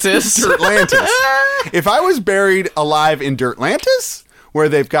 Dirtlantis. Dirtlantis. If I was buried alive in Dirtlantis, where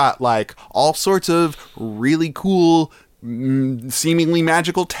they've got, like, all sorts of really cool, seemingly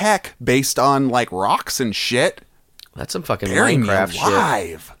magical tech based on, like, rocks and shit. That's some fucking Bury me Minecraft shit.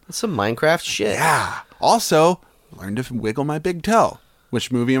 alive. That's some Minecraft shit. Yeah. Also, learn to wiggle my big toe.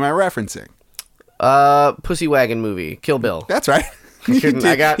 Which movie am I referencing? Pussy Wagon movie. Kill Bill. That's right. You couldn't-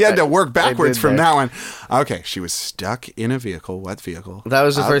 you had to work I backwards did from that. that one. Okay, she was stuck in a vehicle. What vehicle? That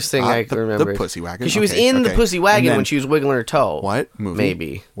was the first thing I remember. The Pussy Wagon. Because she was Okay, in the okay. Pussy And Wagon then when she was wiggling her toe. What movie?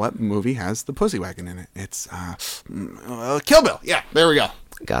 Maybe. What movie has the Pussy Wagon in it? It's Kill Bill. Yeah, there we go.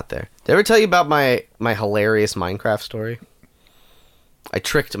 Got there. Did I ever tell you about my hilarious Minecraft story? I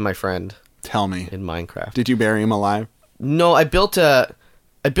tricked my friend Tell me. in Minecraft. Did you bury him alive? No, I built a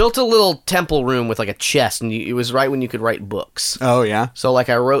little temple room with like a chest, and it was right when you could write books. Oh yeah. So like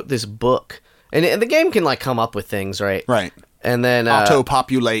I wrote this book, and the game can like come up with things, right? Right. And then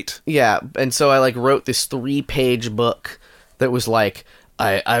Auto-populate. yeah, and so I like wrote this 3-page book that was like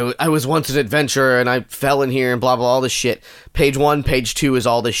I was once an adventurer and I fell in here and blah, blah, all this shit. Page 1, page 2 is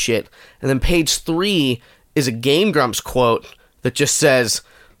all this shit. And then page 3 is a Game Grumps quote that just says,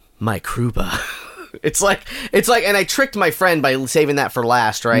 "My Krupa." It's like, and I tricked my friend by saving that for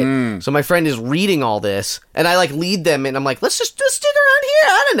last, right? So my friend is reading all this, and I like lead them, and I'm like, let's stick around here.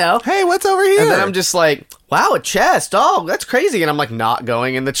 I don't know. Hey, what's over here? And then I'm just like, wow, a chest. Oh, that's crazy. And I'm like, not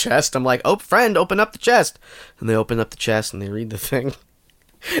going in the chest. I'm like, oh, friend, open up the chest. And they open up the chest and they read the thing.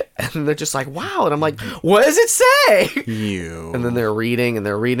 And they're just like, wow. And I'm like, what does it say? You. And then they're reading and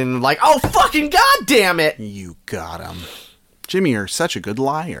and like, oh, fucking goddamn it. You got him. Jimmy, you're such a good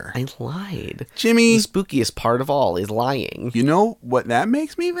liar. I lied. Jimmy. The spookiest part of all is lying. You know what that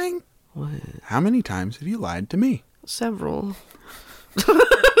makes me think? What? How many times have you lied to me? Several.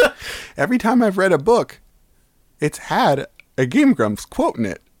 Every time I've read a book, it's had a Game Grumps quote in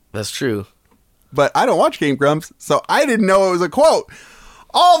it. That's true. But I don't watch Game Grumps, so I didn't know it was a quote.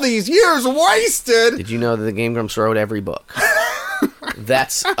 All these years wasted! Did you know that the Game Grumps wrote every book?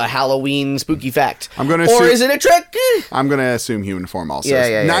 That's a Halloween spooky fact. I'm gonna or assume- is it a trick? I'm going to assume human form also.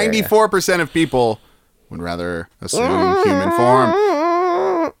 Yeah. 94% of people would rather assume human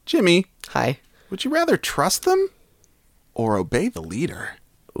form. Jimmy, Hi. would you rather trust them or obey the leader?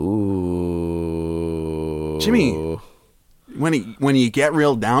 Ooh. Jimmy, when you get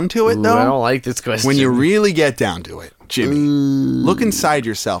real down to it, Ooh, though, I don't like this question. when you really get down to it, Jimmy, look inside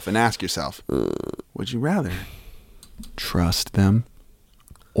yourself and ask yourself, would you rather trust them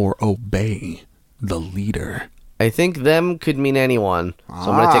or obey the leader? I think them could mean anyone. So I'm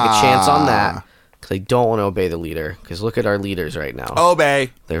going to take a chance on that. Because I don't want to obey the leader. Because look at our leaders right now.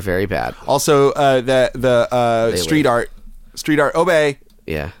 Obey. They're very bad. Also, the street live. art, obey.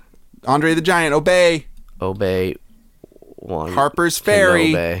 Yeah. Andre the Giant, obey. Obey one. Harper's can Ferry.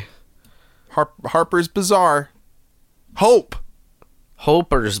 Obey. Harper's Bazaar. Hope.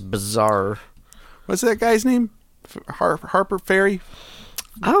 Hoper's Bazaar. What's that guy's name? Harper Ferry?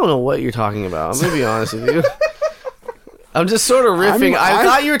 I don't know what you're talking about. I'm going to be honest with you. I'm just sort of riffing. I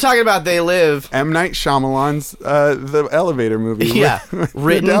thought you were talking about They Live. M. Night Shyamalan's the elevator movie. Yeah. with the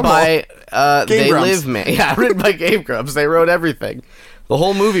Written devil. by They Grumps. Live Man. Yeah, written by Game Grumps. They wrote everything. The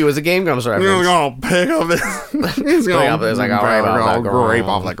whole movie was a Game Grumps He's reference. gonna pick up this. He's Pick up this, like, grape off the grape ground.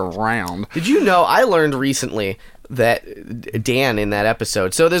 off the ground. Did you know, I learned recently that Dan in that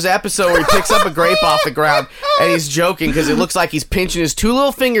episode, so there's an episode where he picks up a grape off the ground and he's joking because it looks like he's pinching his two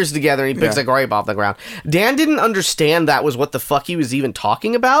little fingers together and he picks Yeah. a grape off the ground. Dan didn't understand that was what the fuck he was even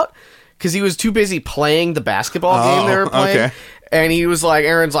talking about because he was too busy playing the basketball game they were playing. okay. And he was like,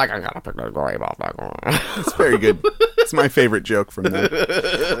 Aaron's like, I gotta pick that grape off that ground. It's very good. It's my favorite joke from them.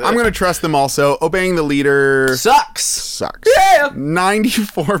 I'm gonna trust them also. Obeying the leader Sucks. sucks. Yeah.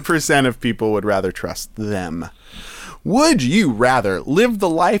 94% of people would rather trust them. Would you rather live the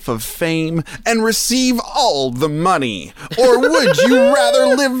life of fame and receive all the money? Or would you rather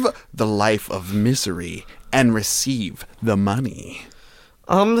live the life of misery and receive the money?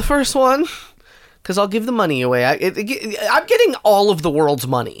 The first one, because I'll give the money away. I'm getting all of the world's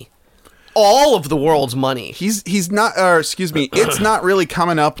money. All of the world's money. He's not, or excuse me, it's not really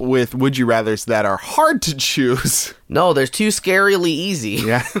coming up with would you rathers that are hard to choose. No, they're too scarily easy.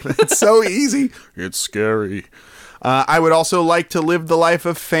 Yeah, it's so easy. It's scary. I would also like to live the life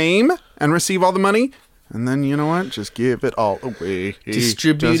of fame and receive all the money. And then, you know what? Just give it all away.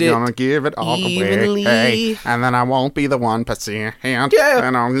 Distribute Just it gonna give it all evenly. away. And then I won't be the 1%. Yeah.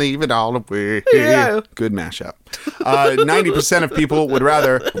 And I'll leave it all away. Yeah. Good mashup. 90% of people would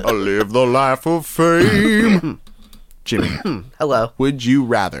rather live the life of fame. Jimmy, Hello. would you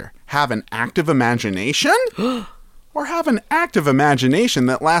rather have an active imagination or have an active imagination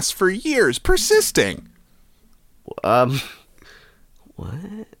that lasts for years, persisting? What?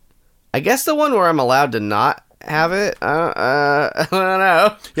 I guess the one where I'm allowed to not have it. I don't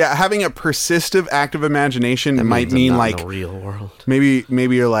know. Yeah, having a persistive active imagination might Means I'm mean not like in the real world. maybe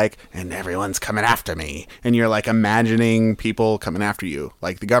you're like, and everyone's coming after me, and you're like imagining people coming after you,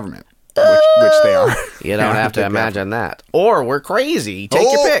 like the government, which they are. You don't have to the imagine that. Or we're crazy. Take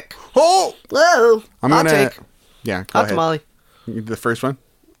Oh, your pick. Oh, Whoa. I'm I'll gonna. take Yeah, go hot ahead. tamale. The first one.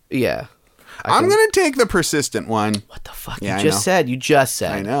 Yeah. I'm gonna take the persistent one. What the fuck? Yeah, I you just know. said. You just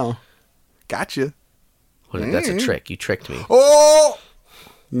said. I know. Gotcha. That's a trick. You tricked me. Oh,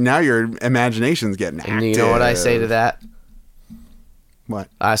 now your imagination's getting active. And you know what I say to that? What?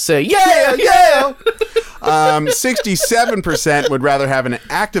 I say, yeah, yeah. 67% would rather have an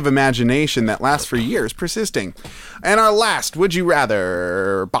active imagination that lasts for years, persisting. And our last would you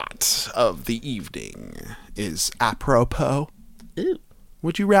rather bot of the evening is apropos. Ooh.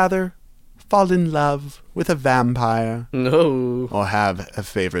 Would you rather fall in love with a vampire No. or have a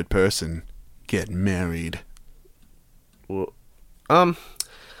favorite person get married?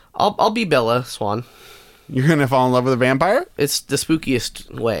 I'll be Bella Swan. You're going to fall in love with a vampire? It's the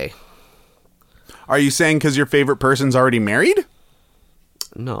spookiest way. Are you saying because your favorite person's already married?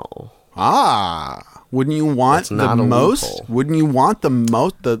 No. Ah, wouldn't you want That's not the a most? loophole. Wouldn't you want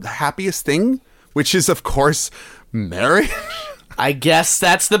the happiest thing, which is of course marriage? I guess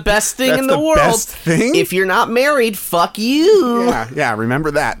that's the best thing That's in the the world. best thing? If you're not married, fuck you. Yeah.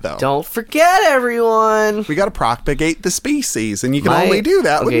 Remember that though. Don't forget, everyone. We got to propagate the species, and you can only do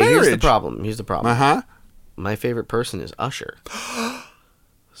that with Okay, marriage. Here's the problem. Uh huh. My favorite person is Usher.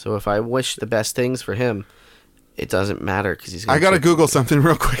 So if I wish the best things for him, it doesn't matter because he's. I gotta Google something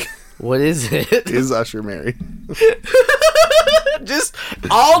real quick. What is it? Is Usher married? Just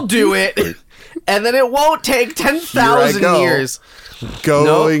I'll do it, and then it won't take 10,000 go. years.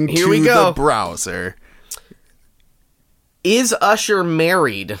 Going here to we go. the browser. Is Usher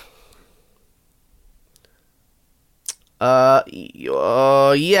married?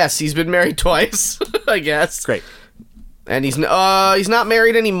 Yes, he's been married twice, I guess. Great. And he's not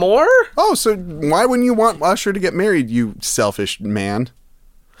married anymore? Oh, so why wouldn't you want Usher to get married, you selfish man?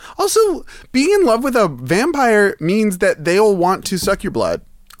 Also, being in love with a vampire means that they'll want to suck your blood.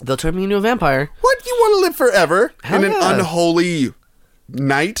 They'll turn me into a vampire. What? You want to live forever Hell in an yeah. unholy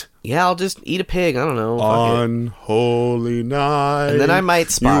night? Yeah,Ll just eat a pig. I don't know. Fuck it. Unholy night. And then I might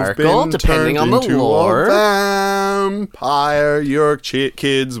You've sparkle, been depending on turned the into lore. A vampire, your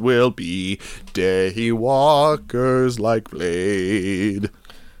kids will be day walkers like Blade.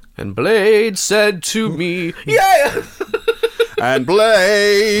 And Blade said to me, yeah! And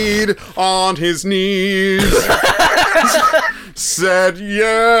Blade on his knees said,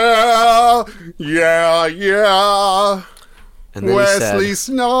 yeah. And then Wesley he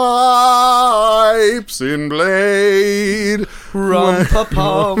said, Snipes in Blade.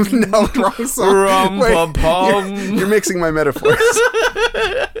 Rum-pa-pum. No, wrong song. Rum-pa-pum. Wait, you're mixing my metaphors.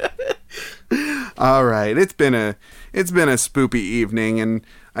 All right, it's been a spoopy evening, and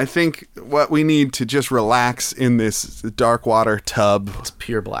I think what we need to just relax in this dark water tub, It's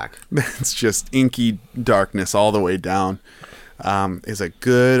pure black. it's just inky darkness all the way down, is a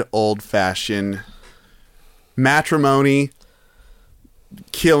good old-fashioned matrimony,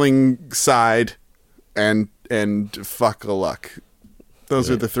 killing side, and fuck a luck. Those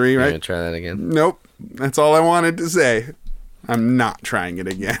are the three, You right? gonna try that again? Nope. That's all I wanted to say. I'm not trying it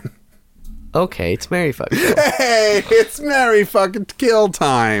again. Okay, it's Mary Fuck Kill. Hey, it's Mary fucking kill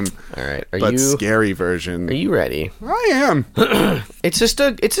time. All right, But scary version. are you ready? I am. It's just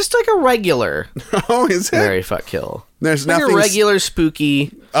like a regular Oh, is it? Mary Fuck Kill. There's Like nothing. a regular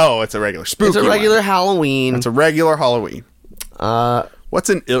spooky. Oh, it's a regular spooky. It's a regular one. Halloween. It's a regular Halloween. Uh, What's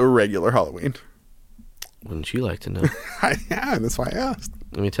an irregular Halloween? wouldn't you like to know? Yeah, that's why I asked.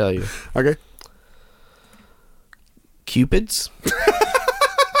 Let me tell you. Okay. Cupids.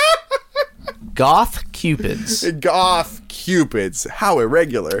 Goth Cupids. Goth Cupids. How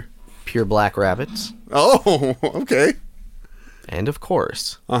irregular. Pure black rabbits. Oh, okay. And of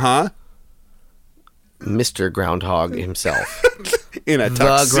course, Uh-huh. Mr. Groundhog himself. In a The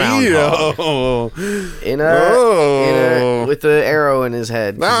tuxedo. In Oh. with the arrow in his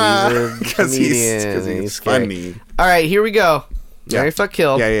head. Because he's scary. funny. All right, here we go. Mary Fuck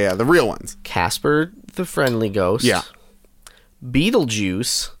Kill. Yeah, the real ones. Casper the Friendly Ghost. Yeah.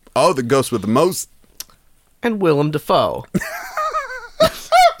 Beetlejuice. Oh, the ghost with the most. And Willem Dafoe.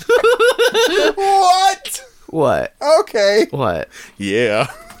 What? What? Okay. What? Yeah.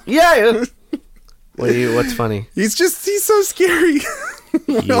 Yeah. What's funny? He's so scary.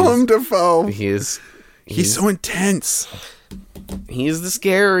 Willem Dafoe. He's He's so intense. the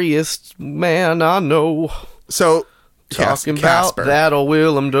scariest man I know. So, Talking Casper. about that old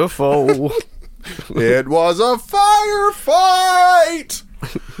Willem Dafoe. It was a firefight.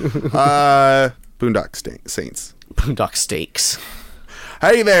 Boondock Saints. Boondock Steaks.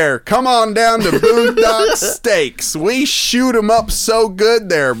 Hey there, come on down to Boondock Steaks. We shoot 'em up so good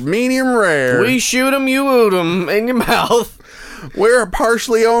they're medium rare. We shoot 'em, you woot 'em in your mouth. We're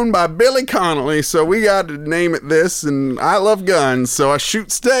partially owned by Billy Connolly, so we got to name it this, and I love guns, so I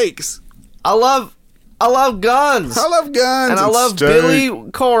shoot steaks. I love guns. I love guns. And I love steak. Billy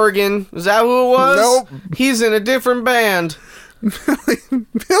Corrigan. Is that who it was? Nope. He's in a different band.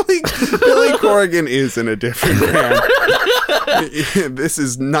 Billy Corrigan is in a different band. This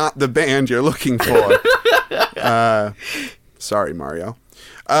is not the band you're looking for. Sorry, Mario.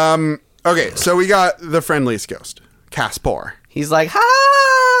 Okay, so we got the friendliest ghost, Casper. He's like,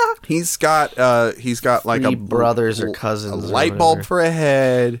 ha! He's got like Three a brothers or a cousins. or light bulb whatever. for a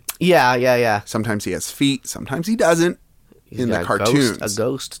head. Yeah. Sometimes he has feet. Sometimes he doesn't. He's in the got cartoons, a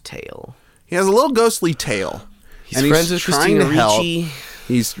ghost tail. he has a little ghostly tail. He's friends with trying Christina to help. Ricci.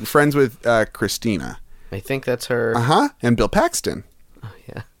 He's friends with Christina. I think that's her. And Bill Paxton.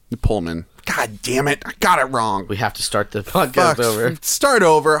 Yeah. Pullman. God damn it! I got it wrong. We have to start the podcast Fuck. over. Start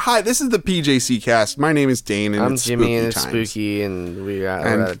over. Hi, this is the PJC cast. My name is Dane, and I'm it's Jimmy, spooky and it's times. spooky, and we're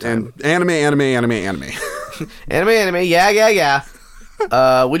out of time. And anime. Anime, yeah.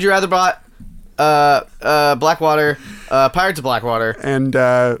 Would you rather bought Blackwater, Pirates of Blackwater? And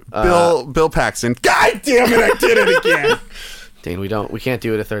Bill Paxton. God damn it! I did it again. Dane, we can't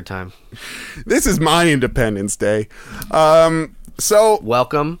do it a third time. This is my Independence Day. So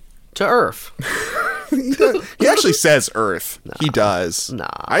Welcome to Earth. he actually says Earth. He does. Nah.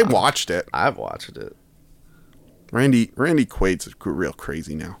 I watched it. I've watched it. Randy Quaid's real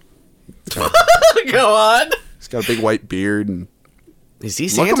crazy now. Go on. He's got a big white beard and Is he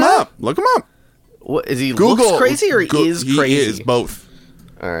look Santa? him up. Look him up. What is he? Google Looks crazy or he is crazy? He is both.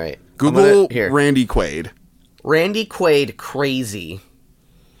 All right. Google Here. Randy Quaid. Randy Quaid crazy.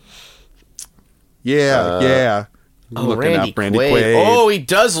 Yeah. Oh, Looking Randy up Randy Quaid. Quaid. Oh, he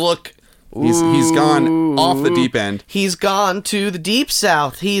does look. He's gone off the deep end. He's gone to the deep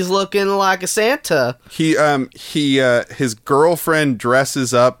south. He's looking like a Santa. His girlfriend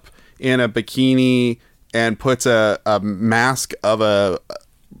dresses up in a bikini and puts a mask of a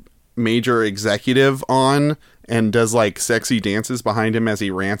major executive on and does like sexy dances behind him as he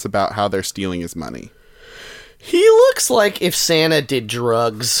rants about how they're stealing his money. He looks like if Santa did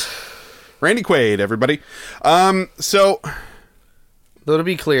drugs. Randy Quaid, everybody. So Though to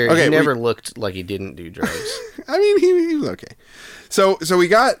be clear, Okay, he never looked like he didn't do drugs. I mean, he was okay. So we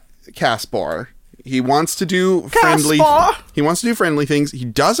got Caspar. He wants to do friendly. Caspar! He wants to do friendly things. He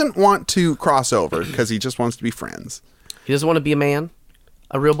doesn't want to cross over because he just wants to be friends. He doesn't want to be a man,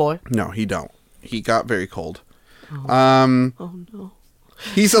 a real boy. No, he don't. He got very cold. Oh no.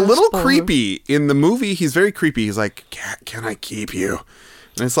 He's a little Caspar. creepy in the movie. He's very creepy. He's like, "Can I keep you?"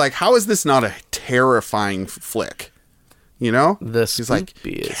 And it's like, how is this not a terrifying flick? You know? He's like,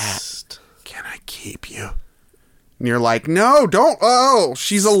 spookiest. "Can I keep you?" And you're like, "No, don't. Oh,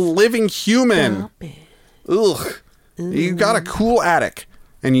 she's a living human." Ugh. You got a cool attic.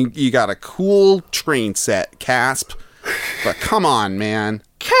 And you got a cool train set, Casp. But come on, man.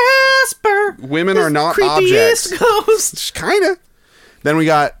 Casper. Women are not creepiest objects. ghost. Kind of. Then we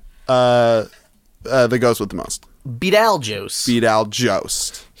got the ghost with the most. Beetlejuice.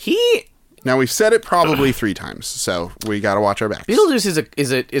 Beetlejuice. He Now we've said it probably 3 times, so we got to watch our backs.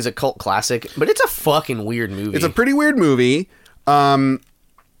 Beetlejuice is a cult classic, but it's a fucking weird movie. It's a pretty weird movie. I don't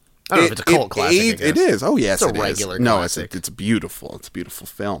know if it's a cult classic. I It guess. is. Oh yes, It's a it is. regular No, classic. it's beautiful. It's a beautiful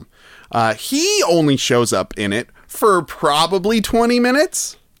film. He only shows up in it for probably 20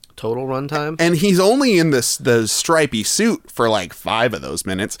 minutes. Total runtime. And he's only in the stripy suit for like 5 of those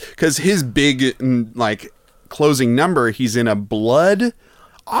minutes because his big like closing number, he's in a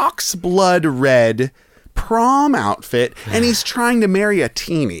ox blood red prom outfit, and he's trying to marry a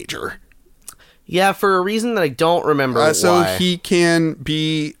teenager. Yeah, for a reason that I don't remember. So why. he can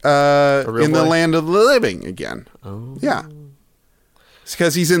be real in the boy? land of the living again. Oh. Yeah, it's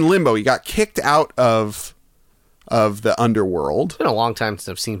because he's in limbo. He got kicked out of the underworld. It's been a long time since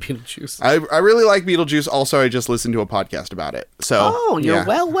I've seen Beetlejuice. I really like Beetlejuice. Also, I just listened to a podcast about it. So Oh, you're yeah.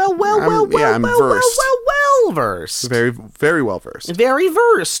 well I'm versed. versed. Very, very well versed. Very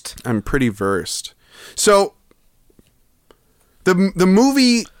versed. I'm pretty versed. So the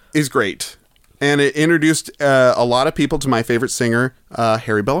movie is great, and it introduced a lot of people to my favorite singer,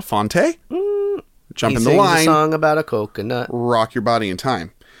 Harry Belafonte. Jump He in the sings a line, song about a coconut. rock your body in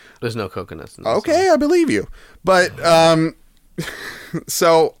time. There's no coconuts in this Okay, I believe you. But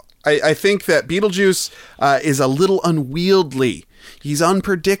so I think that Beetlejuice is a little unwieldy. He's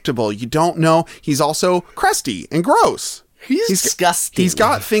unpredictable. You don't know. He's also crusty and gross. He's disgusting. He's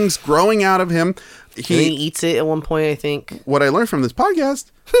got things growing out of him. And he eats it at one point, I think. What I learned from this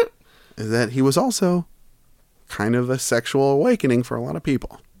podcast is that he was also kind of a sexual awakening for a lot of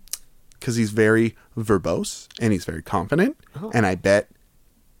people. Because he's very verbose and he's very confident. And I bet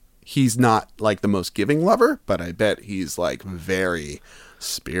he's not like the most giving lover, but I bet he's like very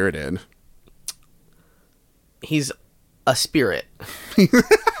spirited. He's a spirit. You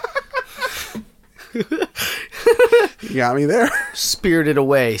got me there. Spirited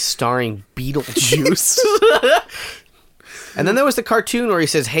Away, starring Beetlejuice. And then there was the cartoon where he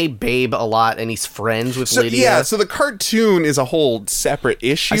says, "Hey, babe," a lot, and he's friends with So, Lydia. yeah, so the cartoon is a whole separate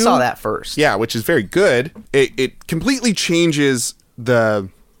issue. I saw that first. Yeah, which is very good. It completely changes the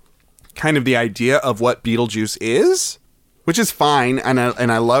kind of the idea of what Beetlejuice is, which is fine. And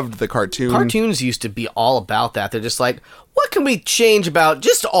I loved the cartoon. Cartoons used to be all about that. They're just like, what can we change about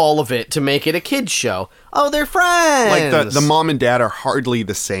just all of it to make it a kid's show? Oh, they're friends. Like the mom and dad are hardly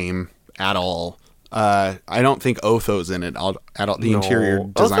the same at all. I don't think Otho's in it at all. The interior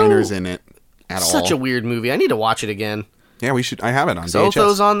designer's in it at all. Such a weird movie. I need to watch it again. Yeah, we should. I have it on So VHS.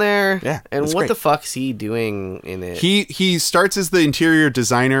 Otho's on there. Yeah, And it's what great. the fuck is he doing in it? He starts as the interior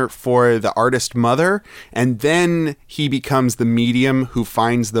designer for the artist mother, and then he becomes the medium who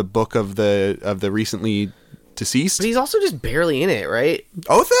finds the book of the recently deceased. But he's also just barely in it, right?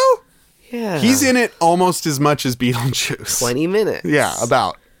 Otho? Yeah. He's in it almost as much as Beetlejuice. 20 minutes. Yeah,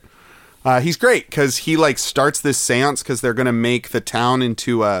 about. He's great because he like starts this seance because they're gonna make the town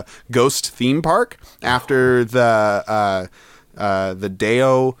into a ghost theme park after the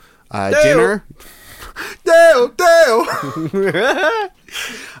Deo dinner. Deo.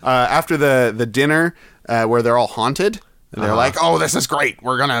 After the dinner where they're all haunted. And they're like, "Oh, this is great.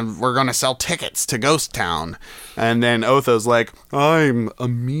 We're gonna sell tickets to Ghost Town." And then Otho's like, "I'm a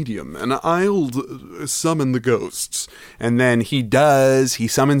medium, and I'll summon the ghosts." And then he does. He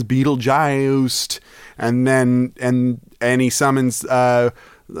summons Beetlejuice, and then and he summons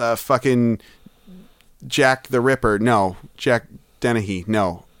fucking Jack the Ripper. No, Jack Dennehy.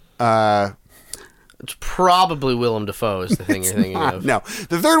 No. It's probably Willem Dafoe is the thing you're thinking of. No,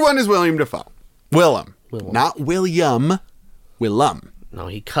 the third one is William Dafoe. Willem. Not William. Willem. No,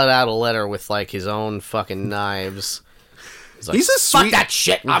 he cut out a letter with like his own fucking knives. Like, He's a fuck sweet. that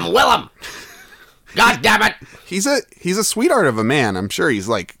shit. I'm Willem. God damn it. He's a sweetheart of a man. I'm sure he's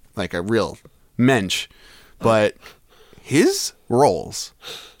like a real mensch, but his roles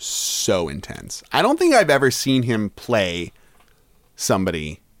so intense. I don't think I've ever seen him play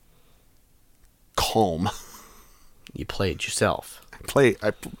somebody calm. You played yourself.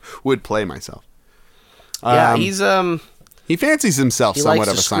 I would play myself. Yeah, He fancies himself he somewhat likes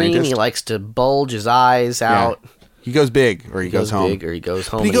of to a scream. scientist. He likes to bulge his eyes out. He goes big or he goes home. Big or he goes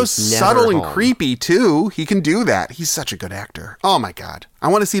home. But he and goes he's never subtle and home. creepy too. He can do that. He's such a good actor. Oh my god. I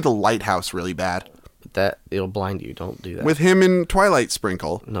want to see The Lighthouse really bad. But that it'll blind you. Don't do that. With him and Twilight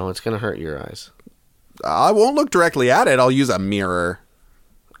Sprinkle. No, it's gonna hurt your eyes. I won't look directly at it. I'll use a mirror.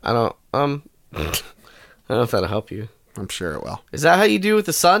 I don't. I don't know if that'll help you. I'm sure it will. Is that how you do with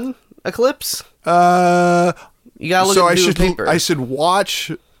the sun eclipse? You gotta look So at I the should paper. I should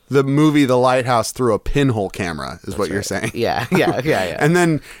watch the movie The Lighthouse through a pinhole camera is what you're saying. Yeah. And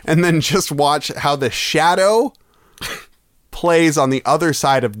then just watch how the shadow plays on the other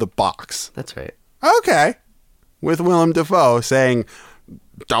side of the box. That's right. Okay. With Willem Dafoe saying,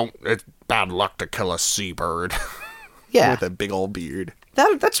 it's bad luck to kill a seabird. Yeah, With a big old beard.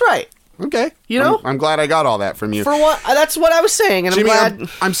 that's right. Okay. You know? I'm glad I got all that from you. For what? That's what I was saying, and Jimmy, I'm glad.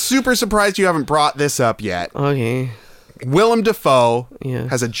 I'm super surprised you haven't brought this up yet. Okay. Willem Dafoe Yeah.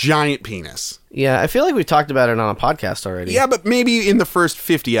 has a giant penis. Yeah, I feel like we talked about it on a podcast already. Yeah, but maybe in the first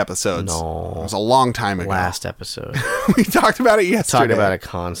 50 episodes. No. It was a long time ago. Last episode. We talked about it yesterday. Talk about it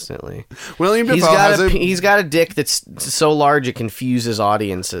constantly. William Dafoe He's got a dick that's so large it confuses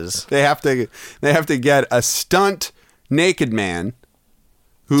audiences. They have to get a stunt naked man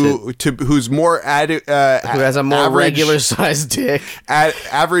who's more Who has a more average, regular sized dick.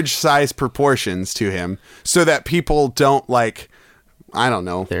 average size proportions to him, so that people don't I don't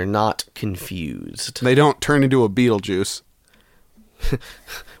know. They're not confused. They don't turn into a Beetlejuice.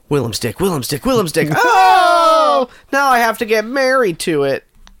 Willem's dick. Oh! Now I have to get married to it.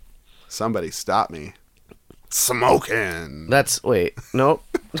 Somebody stop me. Smoking. Wait. Nope.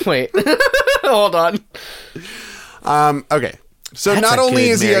 Wait. Hold on. Okay. So That's not a only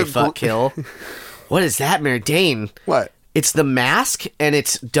good is he Mary a fuck kill. What is that, Mary Dane? What? It's The Mask, and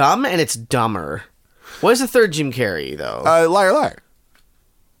it's dumb, and it's dumber. What is the third Jim Carrey though? Liar Liar.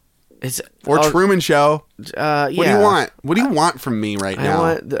 It's Truman Show. Yeah. What do you want? What do you want from me right I now?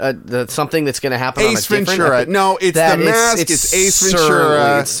 want the something that's going to happen. Ace on a different Ventura. epi- No, it's that The Mask, it's Ace certainly-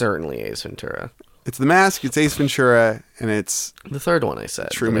 Ventura. It's certainly Ace Ventura. It's The Mask, it's Ace Ventura, and it's The third one I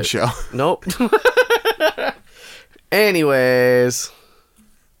said. Truman But- Show. Nope. Anyways.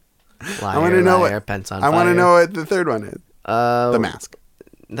 Liar, I want to know liar, what pants on I want to fire. know what the third one is. The Mask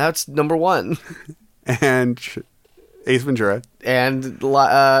That's number one. and Ace Ventura, And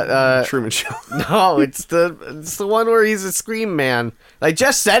Truman Show. no, it's the one where he's a scream man. I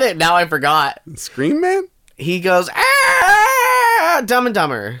just said it, now I forgot. Scream Man, He goes, ah, Dumb and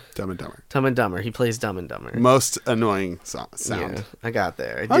Dumber. Dumb and Dumber. Dumb and Dumber. He plays Dumb and Dumber. Most annoying sound. Yeah, I got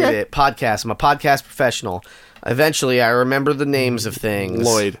there. I did Okay. it. Podcast. I'm a podcast professional. Eventually, I remember the names of things.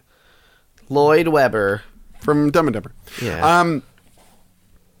 Lloyd Webber. from Dumb and Dumber. Yeah.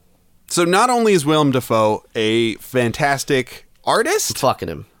 So not only is Willem Dafoe a fantastic artist, Fucking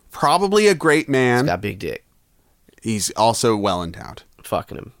him. probably a great man, Got big dick. he's also well endowed.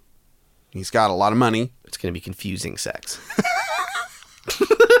 Fucking him. He's got a lot of money. It's gonna be confusing sex.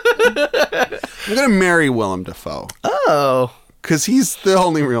 I'm going to marry Willem Dafoe Oh. because he's the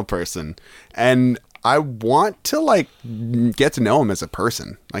only real person. And I want to, like, get to know him as a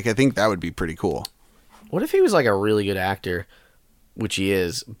person. Like, I think that would be pretty cool. What if he was like a really good actor, which he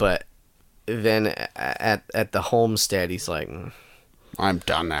is, but then at the homestead he's like, I'm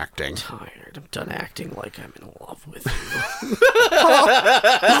done acting. tired. I'm done acting like I'm in love with you.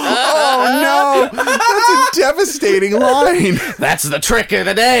 Oh, no. That's a devastating line. That's the trick of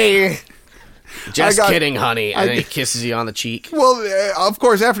the day. Just I got- kidding, honey. And I- then he kisses you on the cheek. Well, of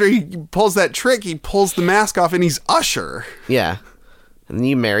course, after he pulls that trick, he pulls the mask off and he's Usher. Yeah. And then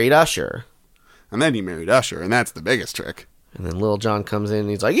you married Usher. And then he married Usher, and that's the biggest trick. And then Lil Jon comes in and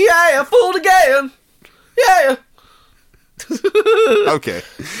he's like, yeah, fooled again. Yeah. Okay.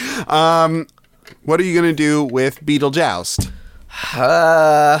 What are you going to do with Beetlejoust?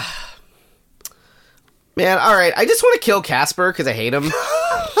 Man, all right. I just want to kill Casper because I hate him.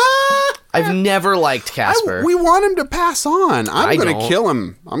 I've never liked Casper. We want him to pass on. I'm I going to don't. kill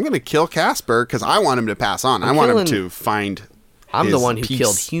him. I'm going to kill Casper because I want him to pass on. I want him killing- to find. I'm the his one who peace.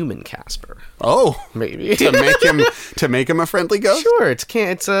 killed human Casper. Oh, Maybe. to make him a friendly ghost. Sure,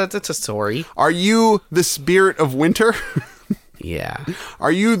 it's a story. Are you the spirit of winter? Yeah.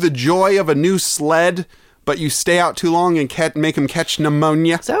 Are you the joy of a new sled, but you stay out too long and make him catch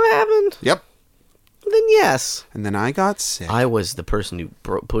pneumonia? Is that what happened? Yep. Then yes. And then I got sick, I was the person who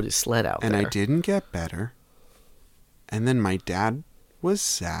put his sled out and there. I didn't get better. And then my dad was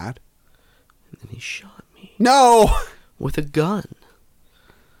sad. And he shot me No. with a gun.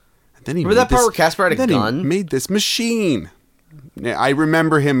 And then he Remember made that part this- where Casper had a then he gun? made this machine. Yeah, I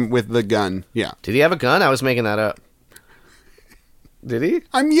remember him with the gun. Yeah. Did he have a gun? I was making that up. Did he?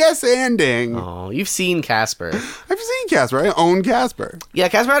 I'm yes-anding. Oh, you've seen Casper. I've seen Casper. I own Casper. Yeah,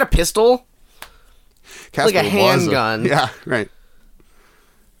 Casper had a pistol, Casper Like a was handgun. Yeah, right.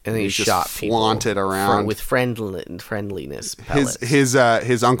 and then he just shot people. flaunted around. with friendliness pellets.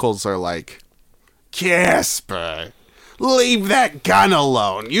 His uncles are like, Casper, leave that gun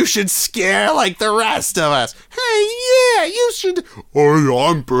alone. You should scare like the rest of us. Hey, yeah, you should. Oh,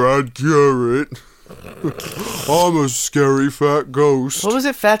 I'm Brad Garrett. I'm a scary fat ghost. What was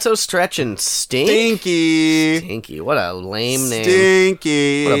it? Fatso Stretch and Stink? Stinky. Stinky. What a lame name.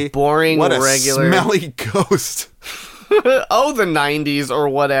 Stinky. What a boring, what a regular- smelly ghost. Oh, the 90s or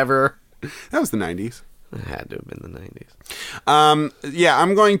whatever. That was the 90s. It had to have been the 90s. Yeah,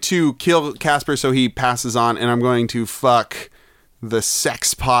 I'm going to kill Casper so he passes on, and I'm going to fuck the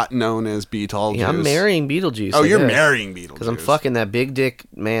sex pot known as Beetlejuice. Yeah, I'm marrying Beetlejuice. Oh, I you're guess. marrying Beetlejuice. Because I'm fucking that big dick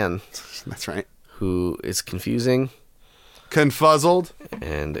man That's right. who is confusing, Confuzzled.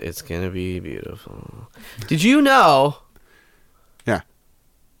 and it's going to be beautiful. Did you know Yeah.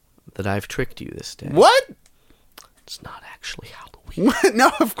 that I've tricked you this day? What? It's not actually Halloween. What?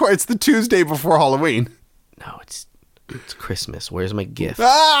 No, of course. It's the Tuesday before Halloween. No, it's Christmas. Where's my gift?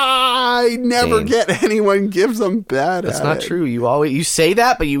 I never Dane. get anyone gives them bad. That's at not it. true. You say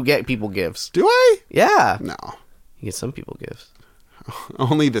that, but you get people gifts. Do I? Yeah. No. You get some people gifts.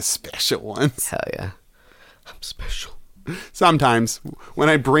 Only the special ones. Hell yeah. I'm special. Sometimes when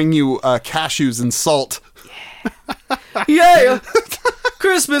I bring you cashews and salt. Yeah.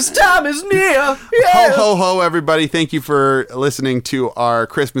 Christmas time is near. Ho, Yeah. ho, ho, everybody. Thank you for listening to our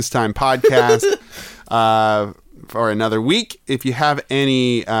Christmas time podcast for another week. If you have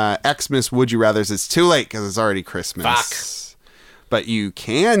any Xmas Would You Rathers, it's too late because it's already Christmas. Fuck. But you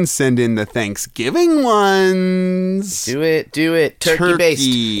can send in the Thanksgiving ones. Do it. Turkey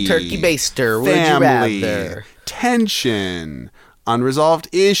baster. Would you family, rather? tension, unresolved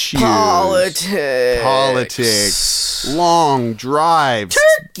issues, Politics. long drives,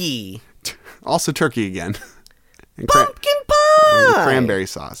 Turkey. also turkey again, and Pumpkin and pie. cranberry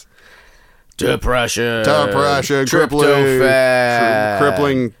sauce. Depression. Depression, crippling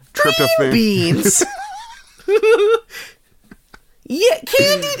tryptophan. Beans. Yeah,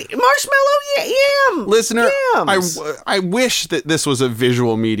 candied marshmallow yam. Listener, Yams. I wish that this was a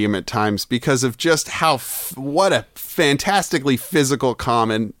visual medium at times because of just how what a fantastically physical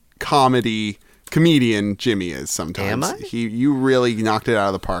comedian Jimmy is sometimes. Am I? You really knocked it out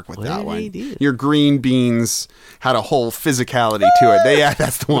of the park with that did one. I do? Your green beans had a whole physicality to it. Yeah,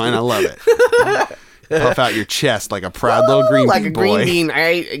 that's the one. I love it. puff out your chest like a proud little green like bean a green boy. bean. I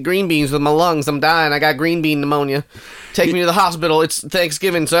ate green beans with my lungs. I'm dying. I got green bean pneumonia. Take me to the hospital. It's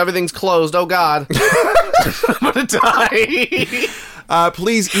Thanksgiving, so everything's closed. Oh, God. I'm going to die.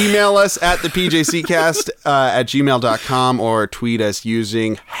 Please email us at thepjccast at gmail.com or tweet us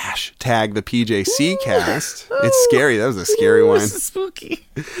using hashtag thepjccast. It's scary. That was a scary one. This is spooky.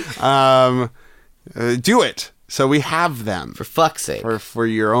 Do it so we have them For fuck's sake. for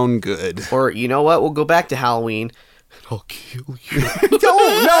your own good. Or, you know what? We'll go back to Halloween. And I'll kill you.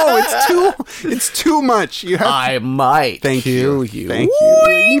 No, it's too much. You have I might Thank kill you. you. Thank you.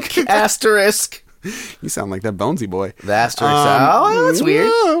 Wink. Asterisk. You sound like that Bonesy boy. The asterisk. Oh, that's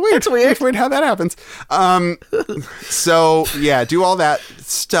weird. Weird. That's weird. Weird how that happens. So yeah, do all that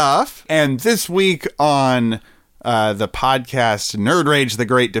stuff. And this week on the podcast Nerd Rage: The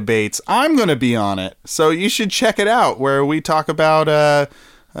Great Debates, I'm going to be on it. So you should check it out, where we talk about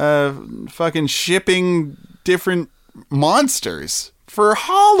fucking shipping different monsters for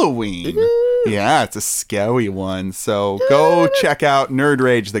Halloween. Yeah, it's a scary one. So go check out Nerd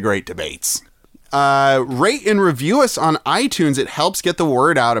Rage: The Great Debates. Rate and review us on iTunes. It helps get the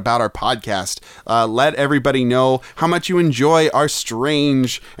word out about our podcast. Let everybody know how much you enjoy our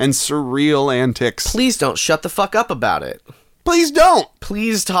strange and surreal antics. Please don't shut the fuck up about it. Please don't.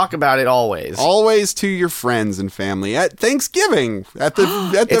 Please talk about it always. Always to your friends and family at Thanksgiving at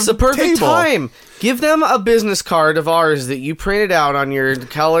the It's the perfect table. time. Give them a business card of ours that you printed out on your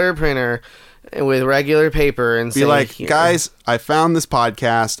color printer with regular paper and Be say, like, "Here." guys, I found this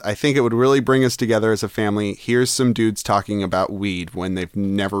podcast. I think it would really bring us together as a family. Here's some dudes talking about weed when they've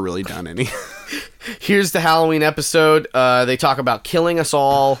never really done any. Here's the Halloween episode. They talk about killing us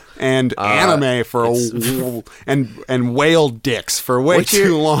all. And anime for and whale dicks for way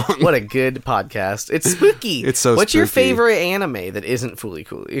too long. What a good podcast. It's spooky. It's so What's your spooky. favorite anime that isn't Fooly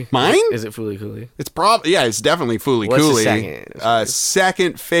Cooley? Mine? Is it Fooly Cooley? It's probably it's definitely Fooly What's the Cooley. second?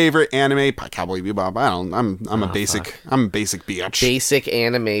 Second favorite anime, Cowboy Bebop. I'm a basic bitch. Basic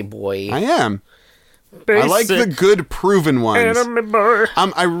anime boy. I am. I like the good proven ones. anime boy.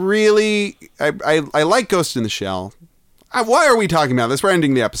 I like Ghost in the Shell. Why are we talking about this? We're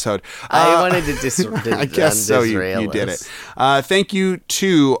ending the episode. I wanted to I guess so. You did it. Thank you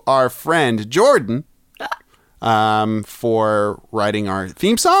to our friend Jordan for writing our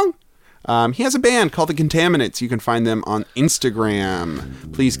theme song. He has a band called The Contaminants. You can find them on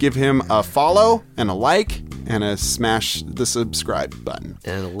Instagram. Please give him a follow and a like and smash the subscribe button.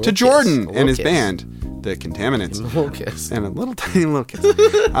 And a little to kiss. Jordan A little and his kiss. band, The Contaminants. A little kiss. And a little tiny little kiss.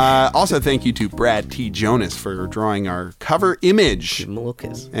 Also, thank you to Brad T. Jonas for drawing our cover image. Give him a little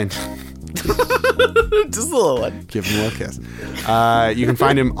kiss. And Just a little one. give him a little kiss. You can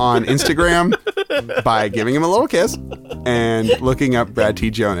find him on Instagram by giving him a little kiss and looking up Brad T.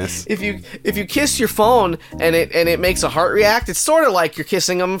 Jonas. If you kiss your phone and it makes a heart react, it's sort of like you're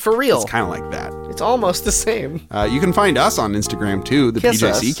kissing them for real. It's kind of like that. It's almost the same. You can find us on Instagram too, the Kiss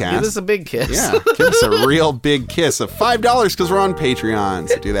us. PJC Give us Cast. a big kiss. Yeah, give us a real big kiss of $5 because we're on Patreon,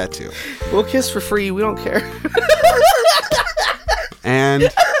 so do that too. We'll kiss for free. We don't care. And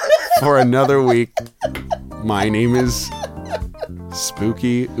for another week, my name is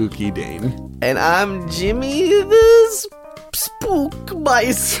Spooky Ookie Dane. And I'm Jimmy the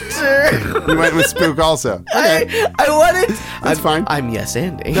Spookmeister. You went with Spook also. Okay. I wanted. That's fine. I'm yes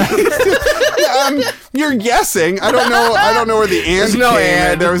ending. You're guessing. I don't know where the and There's no came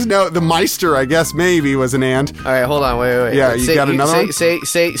in. and. There was no the Meister. I guess maybe was an and. All right, hold on. Wait. Yeah, you got another one? Say.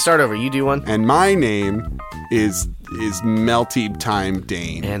 Start over. You do one. And my name is Melty Time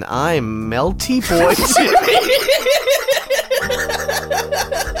Dane. And I'm Melty Boy Jimmy.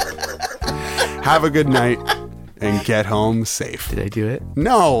 Have a good night and get home safe. Did I do it?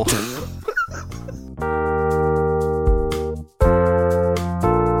 No.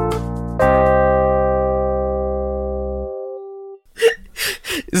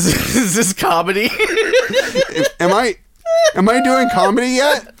 Is this comedy? Am I doing comedy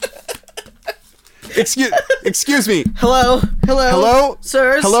yet? Excuse me. Hello,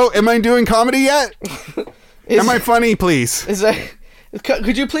 sirs. Hello, am I doing comedy yet? Am I funny, please?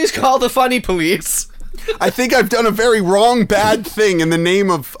 Could you please call the funny police? I think I've done a very wrong, bad thing in the name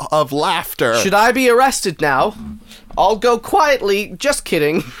of laughter. Should I be arrested now? I'll go quietly. Just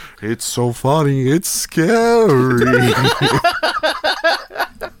kidding. It's so funny, it's scary.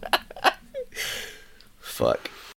 Fuck.